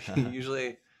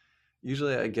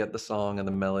 Usually I get the song and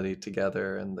the melody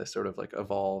together, and they sort of like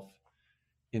evolve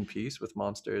in peace. With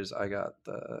Monsters, I got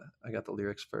the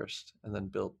lyrics first, and then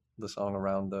built the song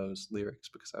around those lyrics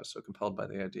because I was so compelled by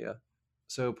the idea.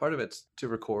 So part of it's to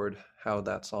record how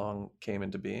that song came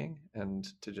into being and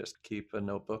to just keep a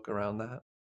notebook around that.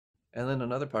 And then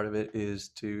another part of it is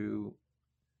to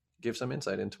give some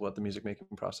insight into what the music making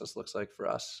process looks like for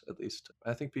us, at least.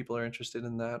 I think people are interested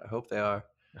in that. I hope they are.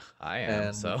 I am,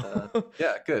 and, so.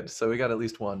 Yeah, good. So we got at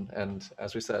least one. And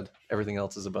as we said, everything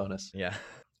else is a bonus. Yeah.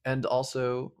 And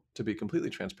also, to be completely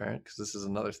transparent, because this is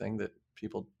another thing that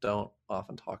people don't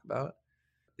often talk about,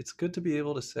 it's good to be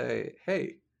able to say,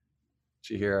 hey,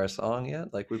 did you hear our song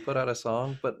yet? Like, we put out a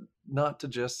song, but not to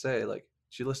just say, like,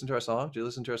 did you listen to our song? Did you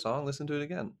listen to our song? Listen to it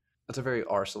again. That's a very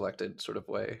R-selected sort of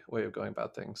way of going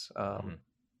about things,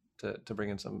 to bring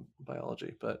in some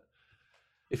biology. But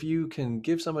if you can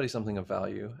give somebody something of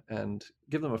value and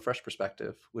give them a fresh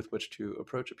perspective with which to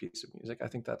approach a piece of music, I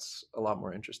think that's a lot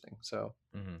more interesting. So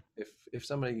if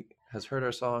somebody has heard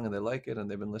our song and they like it and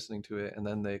they've been listening to it, and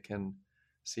then they can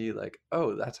see like,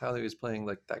 oh, that's how he was playing,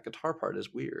 like that guitar part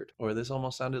is weird, or this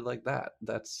almost sounded like that.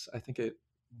 I think it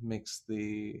makes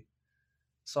the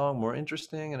song more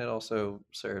interesting, and it also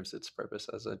serves its purpose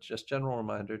as a just general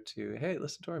reminder to, hey,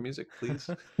 listen to our music,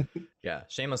 please. Yeah,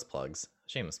 shameless plugs.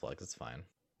 It's fine.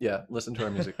 Yeah, listen to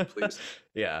our music, please.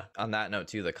 Yeah, on that note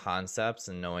too, the concepts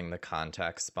and knowing the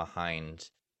context behind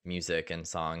music and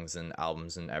songs and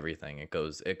albums and everything, it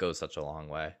goes such a long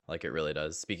way. Like, it really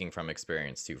does. Speaking from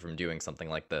experience too, from doing something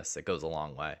like this, it goes a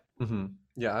long way.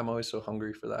 Yeah, I'm always so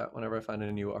hungry for that. Whenever I find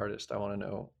a new artist, I want to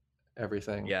know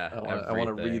everything. Yeah, I want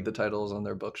to read the titles on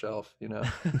their bookshelf,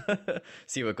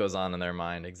 See what goes on in their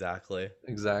mind. Exactly,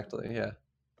 yeah.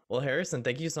 Well, Harrison,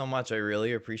 thank you so much. I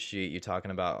really appreciate you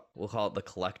talking about, we'll call it the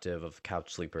collective of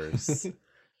couch sleepers.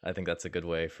 I think that's a good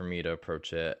way for me to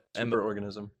approach it.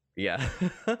 Superorganism. Yeah,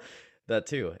 that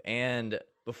too. And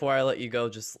before I let you go,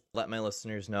 just let my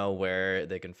listeners know where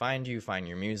they can find you, find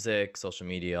your music, social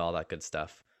media, all that good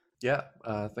stuff. Yeah,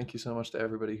 thank you so much to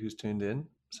everybody who's tuned in.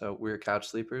 So we're Couch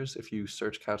Sleepers. If you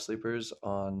search Couch Sleepers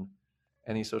on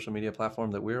any social media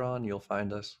platform that we're on, you'll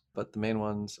find us. But the main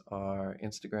ones are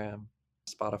Instagram,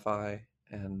 Spotify,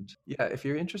 and yeah, if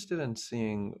you're interested in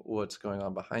seeing what's going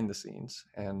on behind the scenes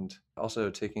and also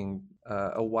taking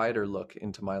a wider look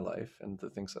into my life and the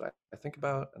things that I think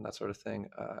about and that sort of thing,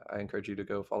 I encourage you to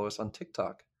go follow us on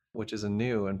TikTok, which is a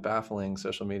new and baffling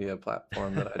social media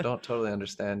platform that I don't totally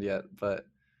understand yet. But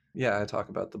yeah, I talk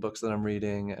about the books that I'm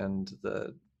reading and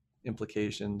the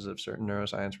implications of certain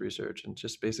neuroscience research and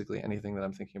just basically anything that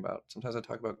I'm thinking about. Sometimes I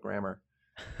talk about grammar.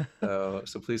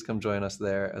 So please come join us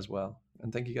there as well.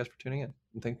 And thank you guys for tuning in.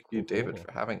 And thank you, David,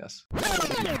 for having us.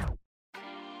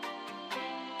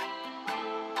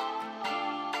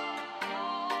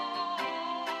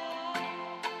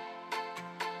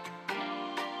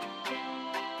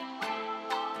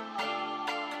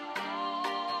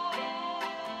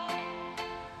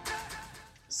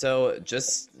 So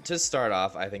just to start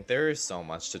off, I think there is so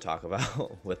much to talk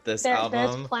about with this album.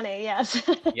 There's plenty, yes.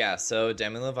 Yeah, so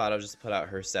Demi Lovato just put out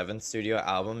her 7th studio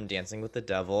album, Dancing with the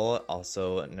Devil,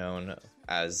 also known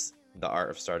as The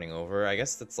Art of Starting Over. I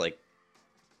guess that's like,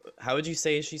 how would you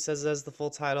say she says it as the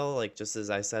full title? Like, just as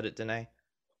I said it, Danae?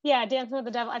 Yeah, Dancing with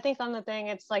the Devil. I think on the thing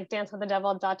it's like Dance with the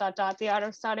Devil ... The Art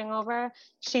of Starting Over.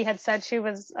 She had said she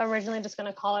was originally just going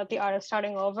to call it The Art of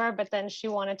Starting Over, but then she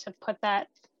wanted to put that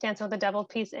Dancing with the Devil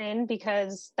piece in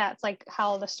because that's like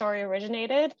how the story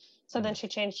originated. So then she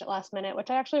changed it last minute, which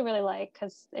I actually really like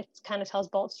because it kind of tells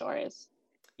both stories.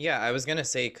 Yeah, I was gonna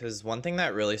say, because one thing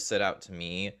that really stood out to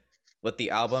me with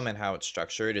the album and how it's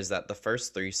structured is that the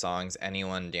first three songs,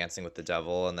 Anyone, Dancing with the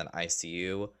Devil, and then I See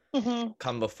You,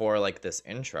 come before like this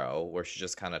intro where she's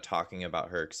just kind of talking about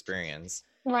her experience.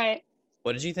 Right.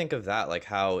 What did you think of that? Like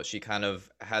how she kind of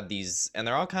had these, and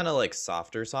they're all kind of like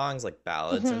softer songs, like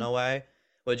ballads in a way.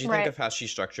 What did you think of how she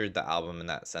structured the album in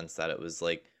that sense that it was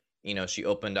like, you know, she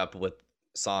opened up with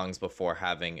songs before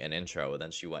having an intro, and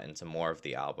then she went into more of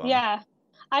the album? Yeah.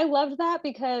 I loved that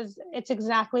because it's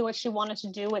exactly what she wanted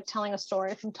to do with telling a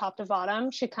story from top to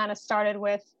bottom. She kind of started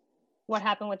with what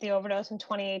happened with the overdose in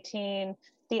 2018,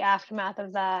 the aftermath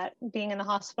of that, being in the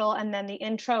hospital, and then the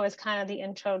intro is kind of the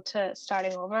intro to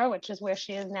Starting Over, which is where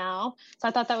she is now. So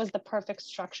I thought that was the perfect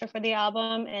structure for the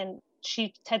album, and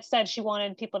she had said she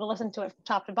wanted people to listen to it from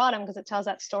top to bottom because it tells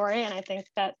that story, and I think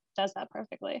that does that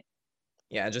perfectly.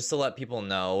 Yeah, just to let people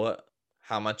know,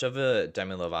 how much of a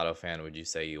Demi Lovato fan would you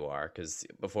say you are? Because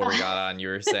before we got on, you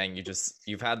were saying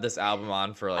you've had this album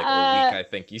on for like a week, I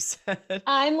think you said.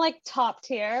 I'm like top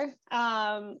tier.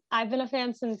 I've been a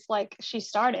fan since like she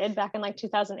started back in like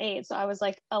 2008. So I was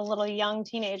like a little young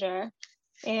teenager.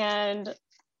 And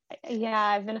yeah,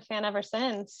 I've been a fan ever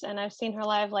since. And I've seen her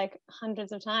live like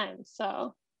hundreds of times.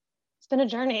 So it's been a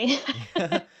journey.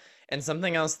 And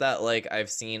something else that like I've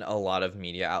seen a lot of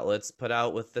media outlets put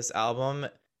out with this album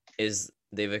is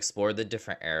they've explored the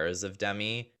different eras of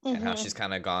Demi and how she's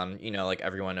kind of gone, you know, like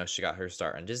everyone knows she got her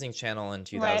start on Disney Channel in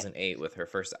 2008 with her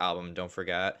first album, Don't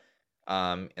Forget.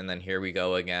 And then Here We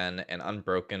Go Again, and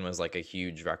Unbroken was like a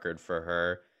huge record for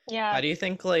her. Yeah. How do you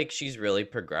think like she's really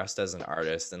progressed as an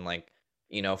artist, and like,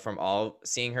 you know, from all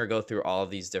seeing her go through all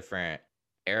of these different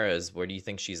eras, where do you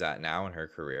think she's at now in her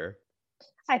career?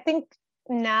 I think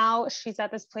now she's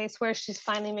at this place where she's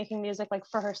finally making music like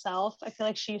for herself. I feel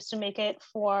like she used to make it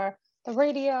for the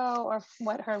radio or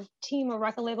what her team or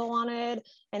record label wanted,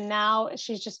 and now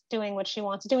she's just doing what she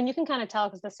wants to do, and you can kind of tell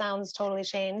because the sound's totally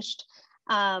changed.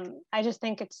 I just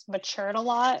think it's matured a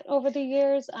lot over the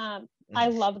years. I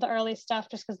love the early stuff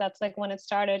just because that's like when it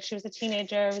started. She was a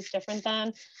teenager, it was different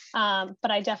then, but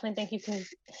I definitely think you can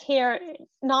hear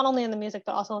not only in the music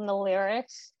but also in the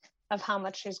lyrics of how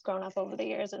much she's grown up over the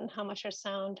years and how much her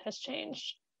sound has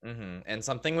changed. And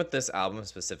something with this album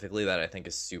specifically that I think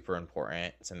is super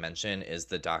important to mention is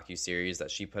the docuseries that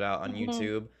she put out on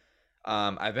YouTube.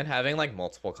 I've been having like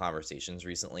multiple conversations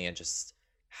recently and just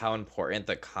how important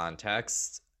the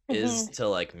context is to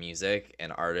like music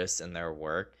and artists and their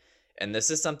work. And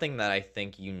this is something that I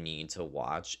think you need to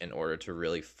watch in order to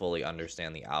really fully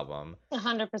understand the album.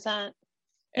 100%.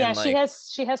 Yeah, like,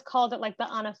 she has called it like the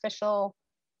unofficial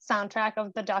soundtrack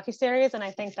of the docuseries, and I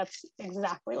think that's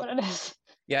exactly what it is.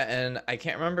 Yeah, and I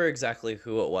can't remember exactly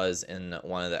who it was in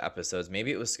one of the episodes.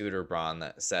 Maybe it was Scooter Braun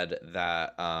that said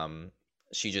that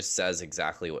she just says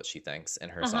exactly what she thinks in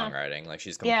her songwriting. Like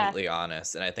she's completely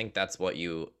honest, and I think that's what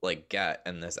you like get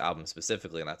in this album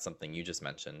specifically, and that's something you just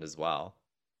mentioned as well.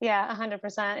 Yeah,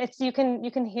 100%. It's you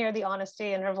can hear the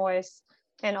honesty in her voice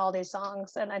in all these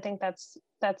songs, and I think that's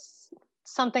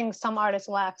something some artists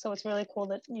lack. So it's really cool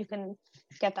that you can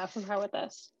get that from her with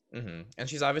this. And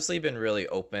she's obviously been really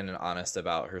open and honest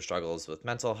about her struggles with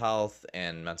mental health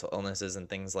and mental illnesses and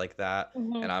things like that.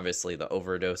 And obviously the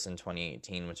overdose in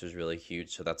 2018, which was really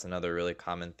huge. So that's another really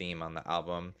common theme on the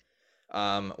album.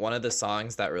 One of the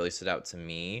songs that really stood out to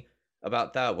me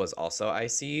about that was also I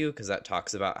See You, because that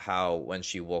talks about how when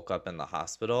she woke up in the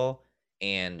hospital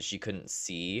and she couldn't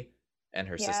see and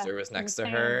her sister was next to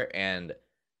her, and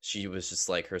she was just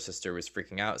like, her sister was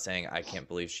freaking out saying, I can't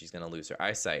believe she's going to lose her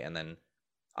eyesight. And then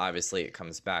obviously it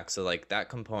comes back. So like that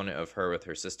component of her with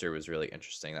her sister was really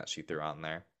interesting that she threw on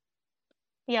there.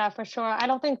 Yeah, for sure. I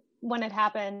don't think when it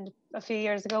happened a few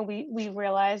years ago, we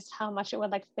realized how much it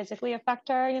would like physically affect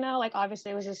her, you know, like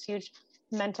obviously it was this huge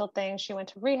mental thing. She went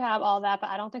to rehab, all that, but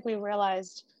I don't think we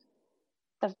realized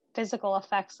the physical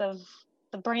effects of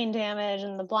the brain damage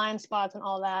and the blind spots and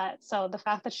all that. So the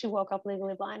fact that she woke up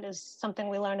legally blind is something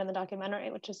we learned in the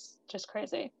documentary, which is just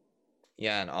crazy.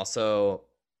 Yeah, and also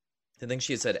I think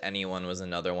she said Anyone was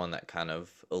another one that kind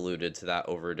of alluded to that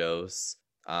overdose.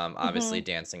 Obviously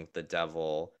Dancing with the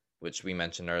Devil, which we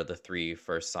mentioned are the three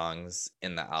first songs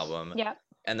in the album. Yeah.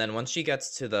 And then once she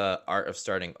gets to the Art of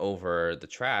Starting Over, the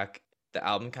track, the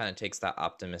album kind of takes that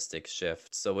optimistic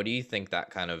shift. So what do you think that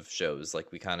kind of shows?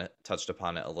 Like we kind of touched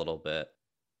upon it a little bit.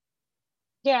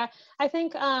 Yeah, I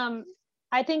think the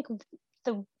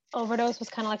overdose was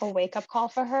kind of like a wake-up call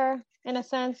for her in a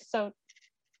sense. So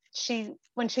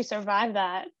when she survived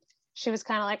that, she was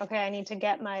kind of like, okay, I need to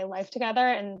get my life together.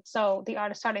 And so the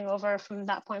artist starting over from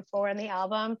that point forward in the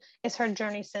album is her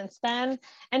journey since then.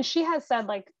 And she has said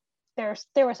like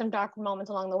there were some dark moments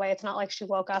along the way. It's not like she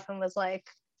woke up and was like,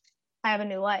 I have a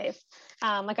new life.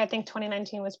 Like I think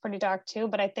 2019 was pretty dark too,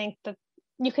 but I think that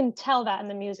you can tell that in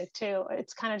the music too.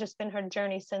 It's kind of just been her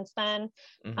journey since then,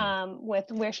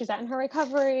 with where she's at in her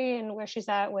recovery and where she's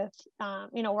at with,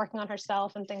 working on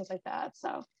herself and things like that.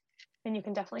 So, and you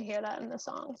can definitely hear that in the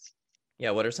songs. Yeah,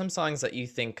 what are some songs that you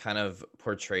think kind of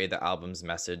portray the album's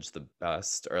message the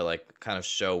best, or like kind of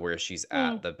show where she's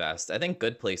at the best? I think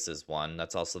Good Place is one.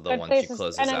 That's also the one she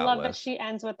closes out with. And I love that she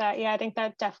ends with that. Yeah, I think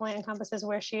that definitely encompasses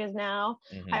where she is now.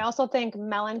 I also think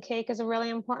Melon Cake is a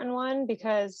really important one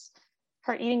because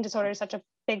her eating disorder is such a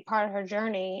big part of her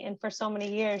journey. And for so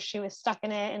many years, she was stuck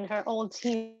in it, and her old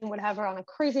team would have her on a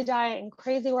crazy diet and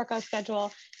crazy workout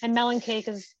schedule. And Melon Cake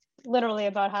is literally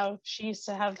about how she used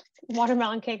to have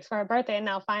watermelon cakes for her birthday, and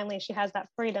now finally she has that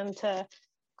freedom to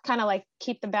kind of like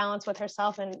keep the balance with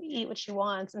herself and eat what she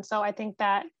wants. And so I think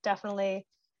that definitely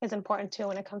is important too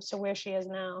when it comes to where she is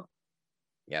now.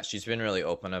 Yeah, she's been really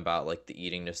open about like the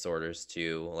eating disorders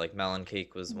too. Like Melon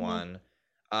Cake was one.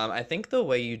 I think The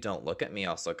Way You Don't Look at Me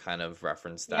also kind of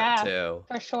referenced that too.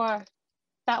 For sure.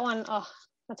 That one,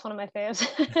 that's one of my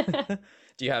faves.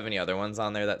 Do you have any other ones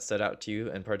on there that stood out to you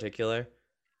in particular?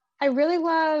 I really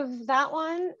love that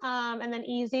one. And then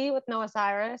Easy with Noah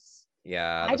Cyrus.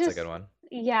 Yeah, that's a good one.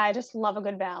 Yeah, I just love a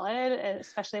good ballad,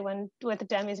 especially when with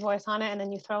Demi's voice on it, and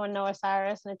then you throw in Noah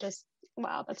Cyrus, and it just,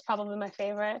 wow, that's probably my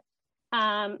favorite.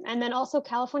 And then also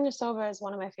California Sober is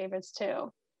one of my favorites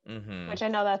too, which I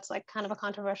know that's like kind of a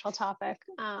controversial topic,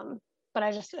 but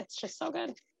it's just so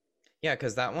good. Yeah,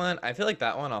 because that one, I feel like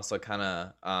that one also kind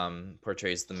of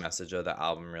portrays the message of the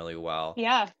album really well.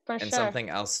 Yeah, for sure. And something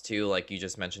else too, like you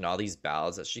just mentioned, all these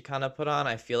ballads that she kind of put on,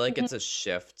 I feel like it's a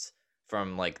shift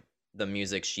from like the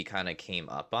music she kind of came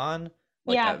up on,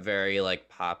 like that very like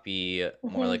poppy,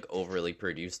 more like overly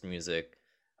produced music.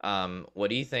 What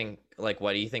do you think, like,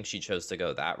 why do you think she chose to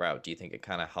go that route? Do you think it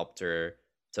kind of helped her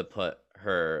to put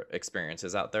her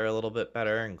experiences out there a little bit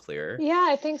better and clearer? Yeah,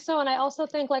 I think so. And I also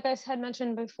think, like I had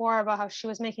mentioned before about how she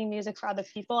was making music for other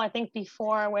people, I think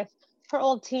before with her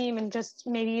old team and just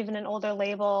maybe even an older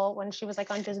label when she was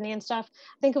like on Disney and stuff,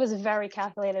 I think it was very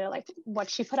calculated, like what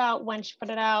she put out, when she put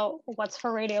it out, what's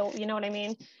her radio, you know what I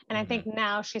mean? And I think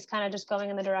now she's kind of just going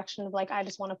in the direction of like, I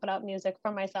just want to put out music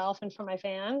for myself and for my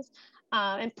fans.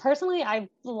 And personally, I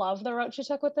love the route she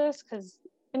took with this because,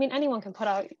 I mean, anyone can put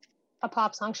out a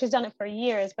pop song. She's done it for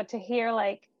years, but to hear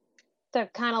like the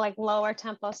kind of like lower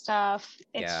tempo stuff,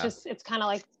 it's kind of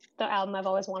like the album I've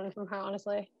always wanted from her,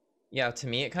 honestly. Yeah, to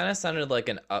me, it kind of sounded like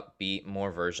an upbeat,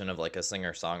 more version of like a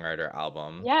singer-songwriter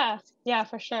album. Yeah,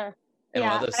 for sure. And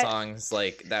one of the songs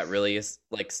like that really is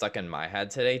like stuck in my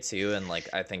head today too, and like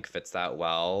I think fits that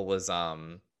well was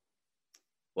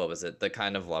what was it? The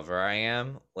Kind of Lover I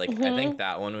Am. Like I think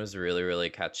that one was really, really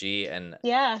catchy, and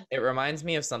it reminds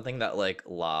me of something that like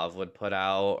Lauv would put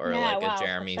out, or like a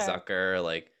Jeremy Zucker,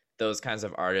 like those kinds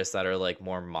of artists that are like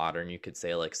more modern, you could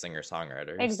say, like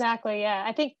singer-songwriters. Exactly. Yeah,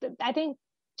 I think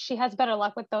she has better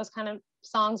luck with those kind of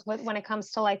songs when it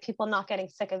comes to like people not getting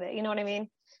sick of it. You know what I mean?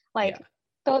 Like,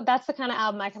 that's the kind of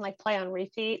album I can like play on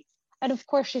repeat. And of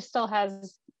course, she still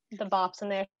has the bops in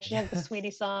there. She has the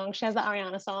Sweetie song. She has the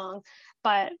Ariana song.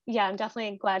 But yeah, I'm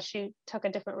definitely glad she took a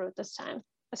different route this time,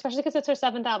 especially because it's her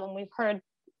 7th album. We've heard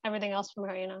everything else from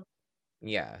her, you know?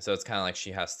 Yeah, so it's kind of like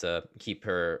she has to keep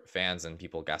her fans and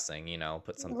people guessing, you know,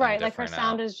 put something right, different like her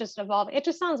sound is just evolving. It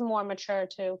just sounds more mature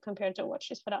too compared to what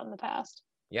she's put out in the past.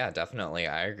 Yeah, definitely.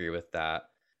 I agree with that.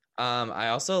 I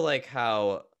also like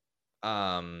how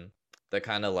The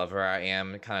Kind of Lover I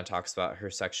Am kind of talks about her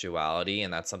sexuality,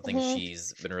 and that's something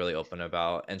she's been really open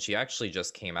about. And she actually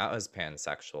just came out as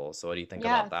pansexual. So what do you think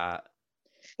about that?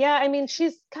 Yeah, I mean,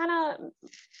 she's kind of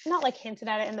not like hinted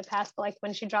at it in the past, but like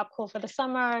when she dropped Cool for the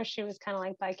Summer, she was kind of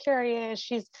like bi-curious.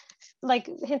 She's like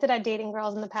hinted at dating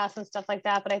girls in the past and stuff like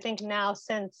that. But I think now,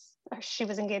 since she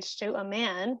was engaged to a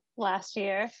man last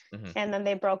year and then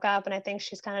they broke up, and I think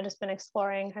she's kind of just been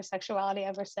exploring her sexuality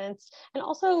ever since. And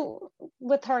also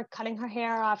with her cutting her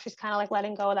hair off, she's kind of like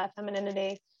letting go of that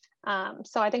femininity.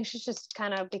 So I think she's just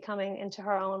kind of becoming into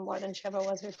her own more than she ever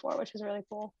was before, which is really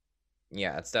cool.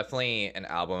 Yeah, it's definitely an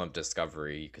album of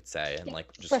discovery, you could say, and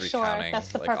like just for recounting sure. That's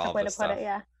the like perfect all way the to stuff. put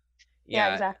it.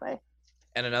 Yeah, exactly.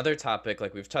 And another topic,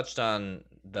 like we've touched on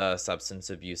the substance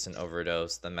abuse and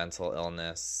overdose, the mental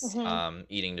illness,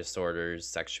 eating disorders,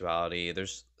 sexuality.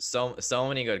 There's so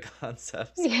many good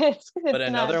concepts. It's But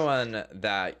another nuts. one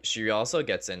that she also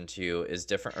gets into is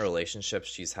different relationships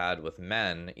she's had with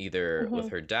men, either with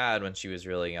her dad when she was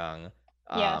really young,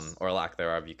 Yes. or lack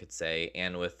thereof, you could say,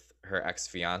 and with her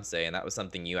ex-fiance. And that was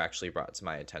something you actually brought to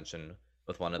my attention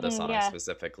with one of the songs Yeah.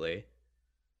 specifically.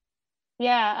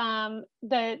 Yeah,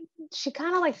 she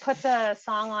kind of like puts a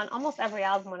song on almost every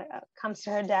album when it comes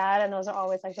to her dad, and those are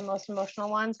always like the most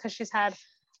emotional ones because she's had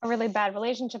a really bad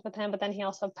relationship with him, but then he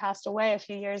also passed away a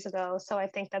few years ago. So I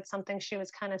think that's something she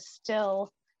was kind of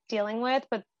still dealing with.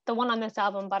 But the one on this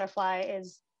album, Butterfly,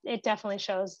 it definitely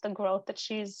shows the growth that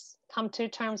she's come to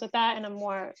terms with that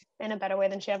in a better way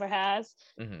than she ever has.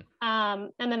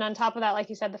 And then on top of that, like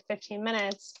you said, the 15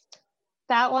 minutes.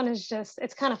 That one is just,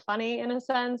 it's kind of funny in a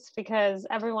sense because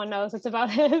everyone knows it's about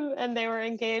him and they were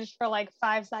engaged for like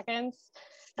 5 seconds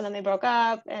and then they broke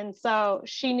up. And so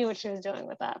she knew what she was doing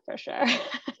with that for sure.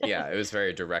 Yeah, it was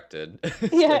very directed.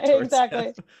 Yeah, towards exactly.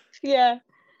 him. Yeah.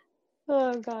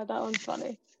 Oh God, that one's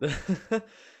funny.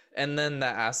 And then the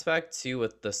aspect too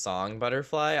with the song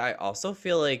Butterfly, I also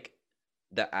feel like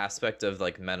the aspect of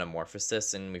like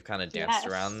metamorphosis, and we've kind of danced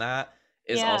around that,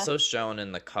 is also shown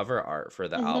in the cover art for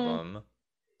the album.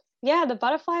 Yeah, the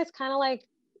butterfly is kind of like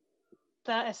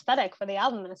the aesthetic for the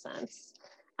album in a sense.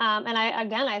 And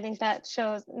I think that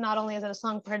shows, not only is it a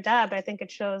song for her dad, but I think it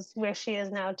shows where she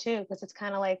is now too, because it's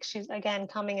kind of like she's again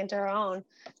coming into her own.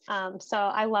 So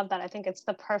I love that. I think it's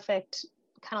the perfect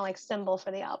kind of like symbol for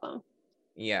the album.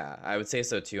 Yeah, I would say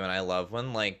so too. And I love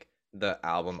when like the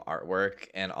album artwork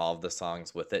and all of the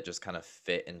songs with it just kind of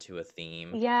fit into a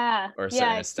theme. Yeah. Or a certain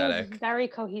it feels aesthetic. very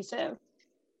cohesive.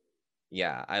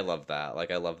 Yeah, I love that.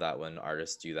 Like I love that when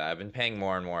artists do that. I've been paying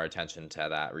more and more attention to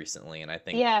that recently, and I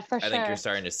think for I think sure. you're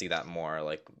starting to see that more,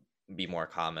 like be more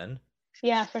common.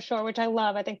 Yeah, for sure, which I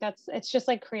love. I think it's just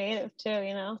like creative too,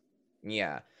 you know?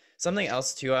 Yeah. Something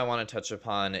else too I want to touch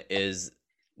upon is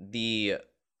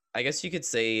I guess you could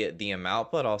say the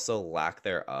amount, but also lack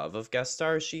thereof of guest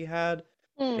stars she had.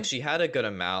 Like she had a good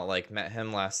amount, like Met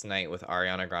Him Last Night with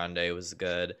Ariana Grande was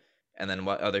good. And then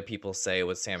What Other People Say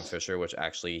with Sam Fisher, which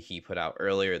actually he put out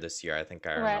earlier this year, I think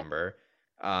I remember.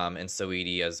 And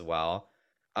Saweetie as well.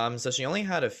 So she only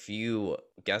had a few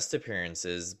guest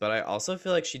appearances, but I also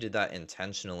feel like she did that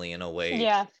intentionally in a way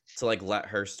to like let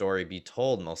her story be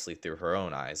told mostly through her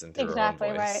own eyes and through her own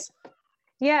voice. Right.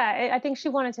 Yeah, I think she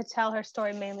wanted to tell her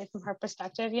story mainly from her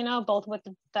perspective, you know, both with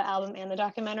the album and the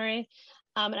documentary.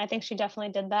 And I think she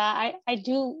definitely did that.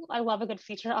 I love a good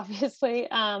feature, obviously,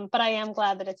 but I am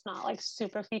glad that it's not like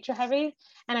super feature heavy.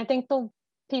 And I think the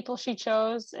people she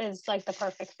chose is like the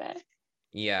perfect fit.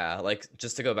 Yeah, like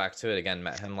just to go back to it again,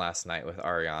 Met Him Last Night with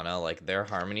Ariana, like their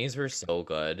harmonies were so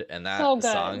good. And that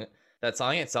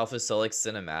song itself is so like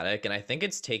cinematic. And I think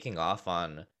it's taking off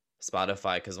on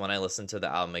Spotify because when I listened to the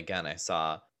album again, I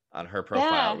saw on her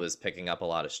profile it was picking up a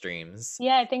lot of streams.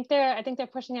 Yeah, I think they're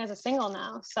pushing it as a single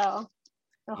now. So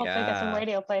we'll hopefully get some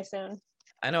radio play soon.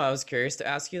 I know, I was curious to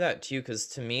ask you that too, because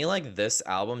to me, like this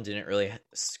album didn't really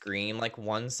scream like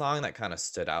one song that kind of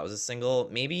stood out as a single.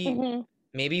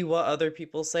 Maybe What Other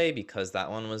People Say, because that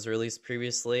one was released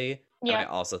previously. Yeah. And I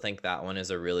also think that one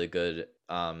is a really good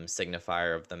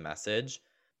signifier of the message.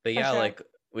 But yeah, like,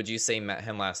 would you say Met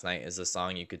Him Last Night is a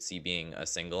song you could see being a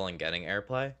single and getting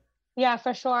airplay? Yeah,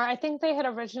 for sure. I think they had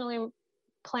originally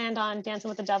planned on Dancing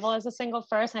with the Devil as a single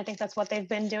first, and I think that's what they've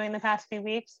been doing the past few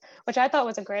weeks, which I thought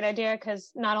was a great idea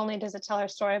because not only does it tell her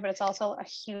story, but it's also a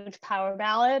huge power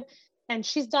ballad. And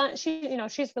she's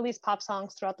released pop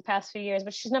songs throughout the past few years,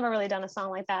 but she's never really done a song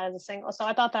like that as a single. So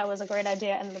I thought that was a great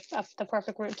idea and the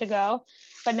perfect route to go.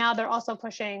 But now they're also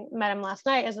pushing Met Him Last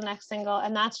Night as the next single,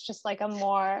 and that's just like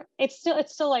it's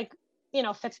still like, you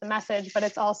know, fits the message, but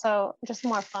it's also just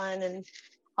more fun, and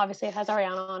obviously it has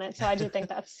Ariana on it. So I do think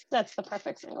that's the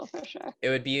perfect single for sure. It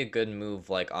would be a good move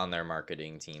like on their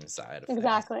marketing team side.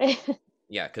 Exactly.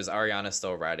 Yeah, because Ariana's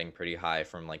still riding pretty high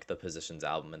from like the Positions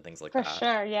album and things like that. For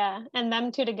sure, yeah. And them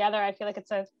two together, I feel like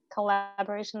it's a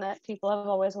collaboration that people have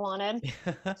always wanted.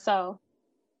 So,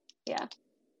 yeah.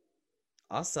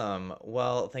 Awesome.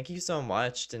 Well, thank you so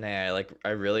much, Danae. I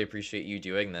really appreciate you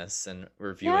doing this and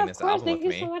reviewing this album with me.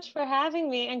 Thank you so much for having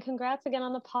me, and congrats again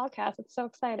on the podcast. It's so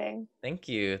exciting. Thank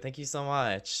you. Thank you so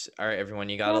much. All right, everyone,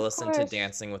 you got to listen to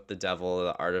Dancing with the Devil,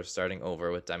 The Art of Starting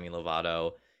Over with Demi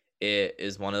Lovato. It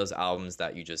is one of those albums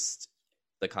that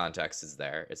the context is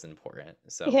there. It's important.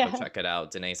 So go check it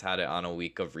out. Danae's had it on a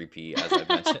week of repeat, as I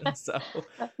mentioned. So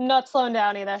not slowing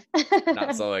down either.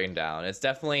 Not slowing down. It's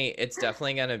definitely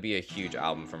going to be a huge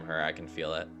album from her. I can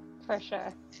feel it. For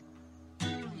sure.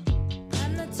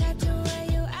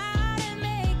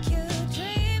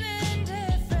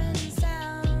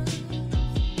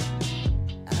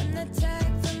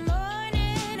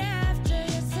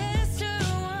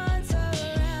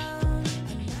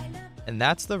 And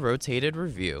that's the rotated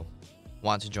review.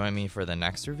 Want to join me for the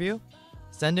next review?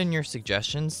 Send in your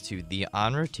suggestions to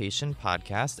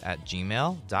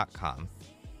theonrotationpodcast@gmail.com.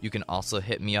 You can also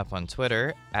hit me up on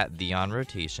Twitter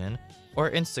 @theonrotation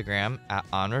or Instagram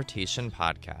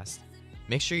 @onrotationpodcast.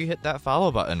 Make sure you hit that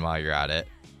follow button while you're at it.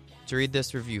 To read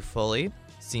this review fully,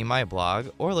 see my blog,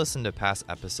 or listen to past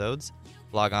episodes,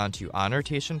 log on to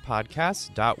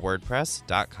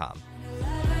onrotationpodcast.wordpress.com.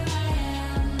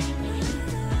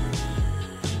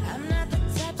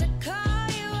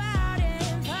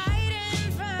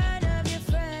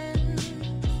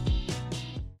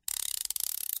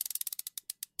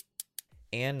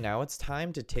 And now it's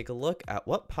time to take a look at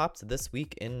what popped this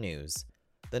week in news.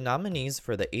 The nominees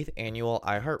for the 8th annual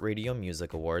iHeartRadio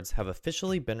Music Awards have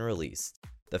officially been released.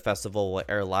 The festival will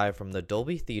air live from the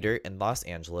Dolby Theater in Los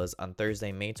Angeles on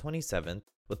Thursday, May 27th,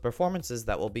 with performances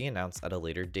that will be announced at a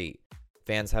later date.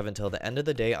 Fans have until the end of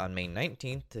the day on May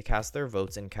 19th to cast their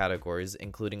votes in categories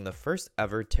including the first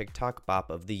ever TikTok Bop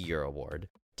of the Year award.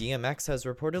 DMX has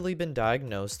reportedly been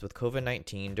diagnosed with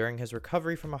COVID-19 during his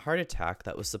recovery from a heart attack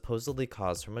that was supposedly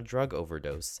caused from a drug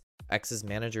overdose. X's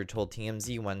manager told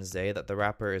TMZ Wednesday that the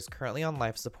rapper is currently on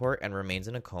life support and remains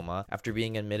in a coma after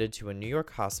being admitted to a New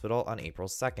York hospital on April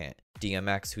 2nd.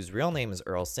 DMX, whose real name is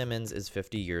Earl Simmons, is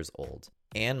 50 years old.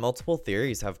 And multiple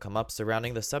theories have come up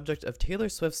surrounding the subject of Taylor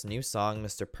Swift's new song,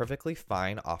 Mr. Perfectly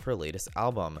Fine, off her latest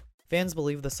album. Fans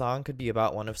believe the song could be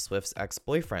about one of Swift's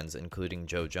ex-boyfriends, including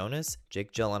Joe Jonas,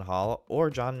 Jake Gyllenhaal, or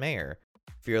John Mayer.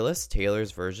 Fearless,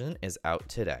 Taylor's version, is out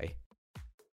today.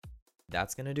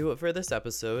 That's going to do it for this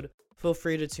episode. Feel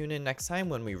free to tune in next time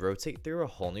when we rotate through a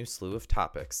whole new slew of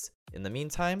topics. In the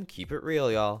meantime, keep it real,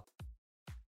 y'all.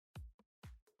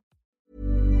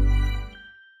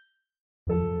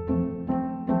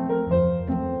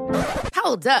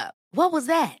 Hold up. What was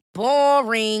that?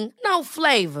 Boring. No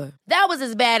flavor. That was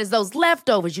as bad as those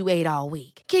leftovers you ate all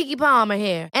week. Keke Palmer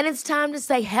here, and it's time to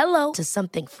say hello to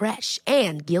something fresh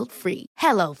and guilt-free.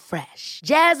 HelloFresh.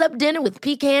 Jazz up dinner with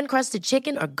pecan-crusted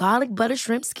chicken or garlic butter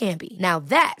shrimp scampi. Now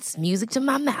that's music to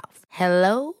my mouth.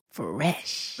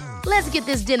 HelloFresh. Let's get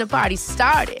this dinner party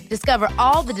started. Discover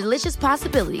all the delicious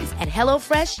possibilities at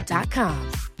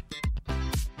HelloFresh.com.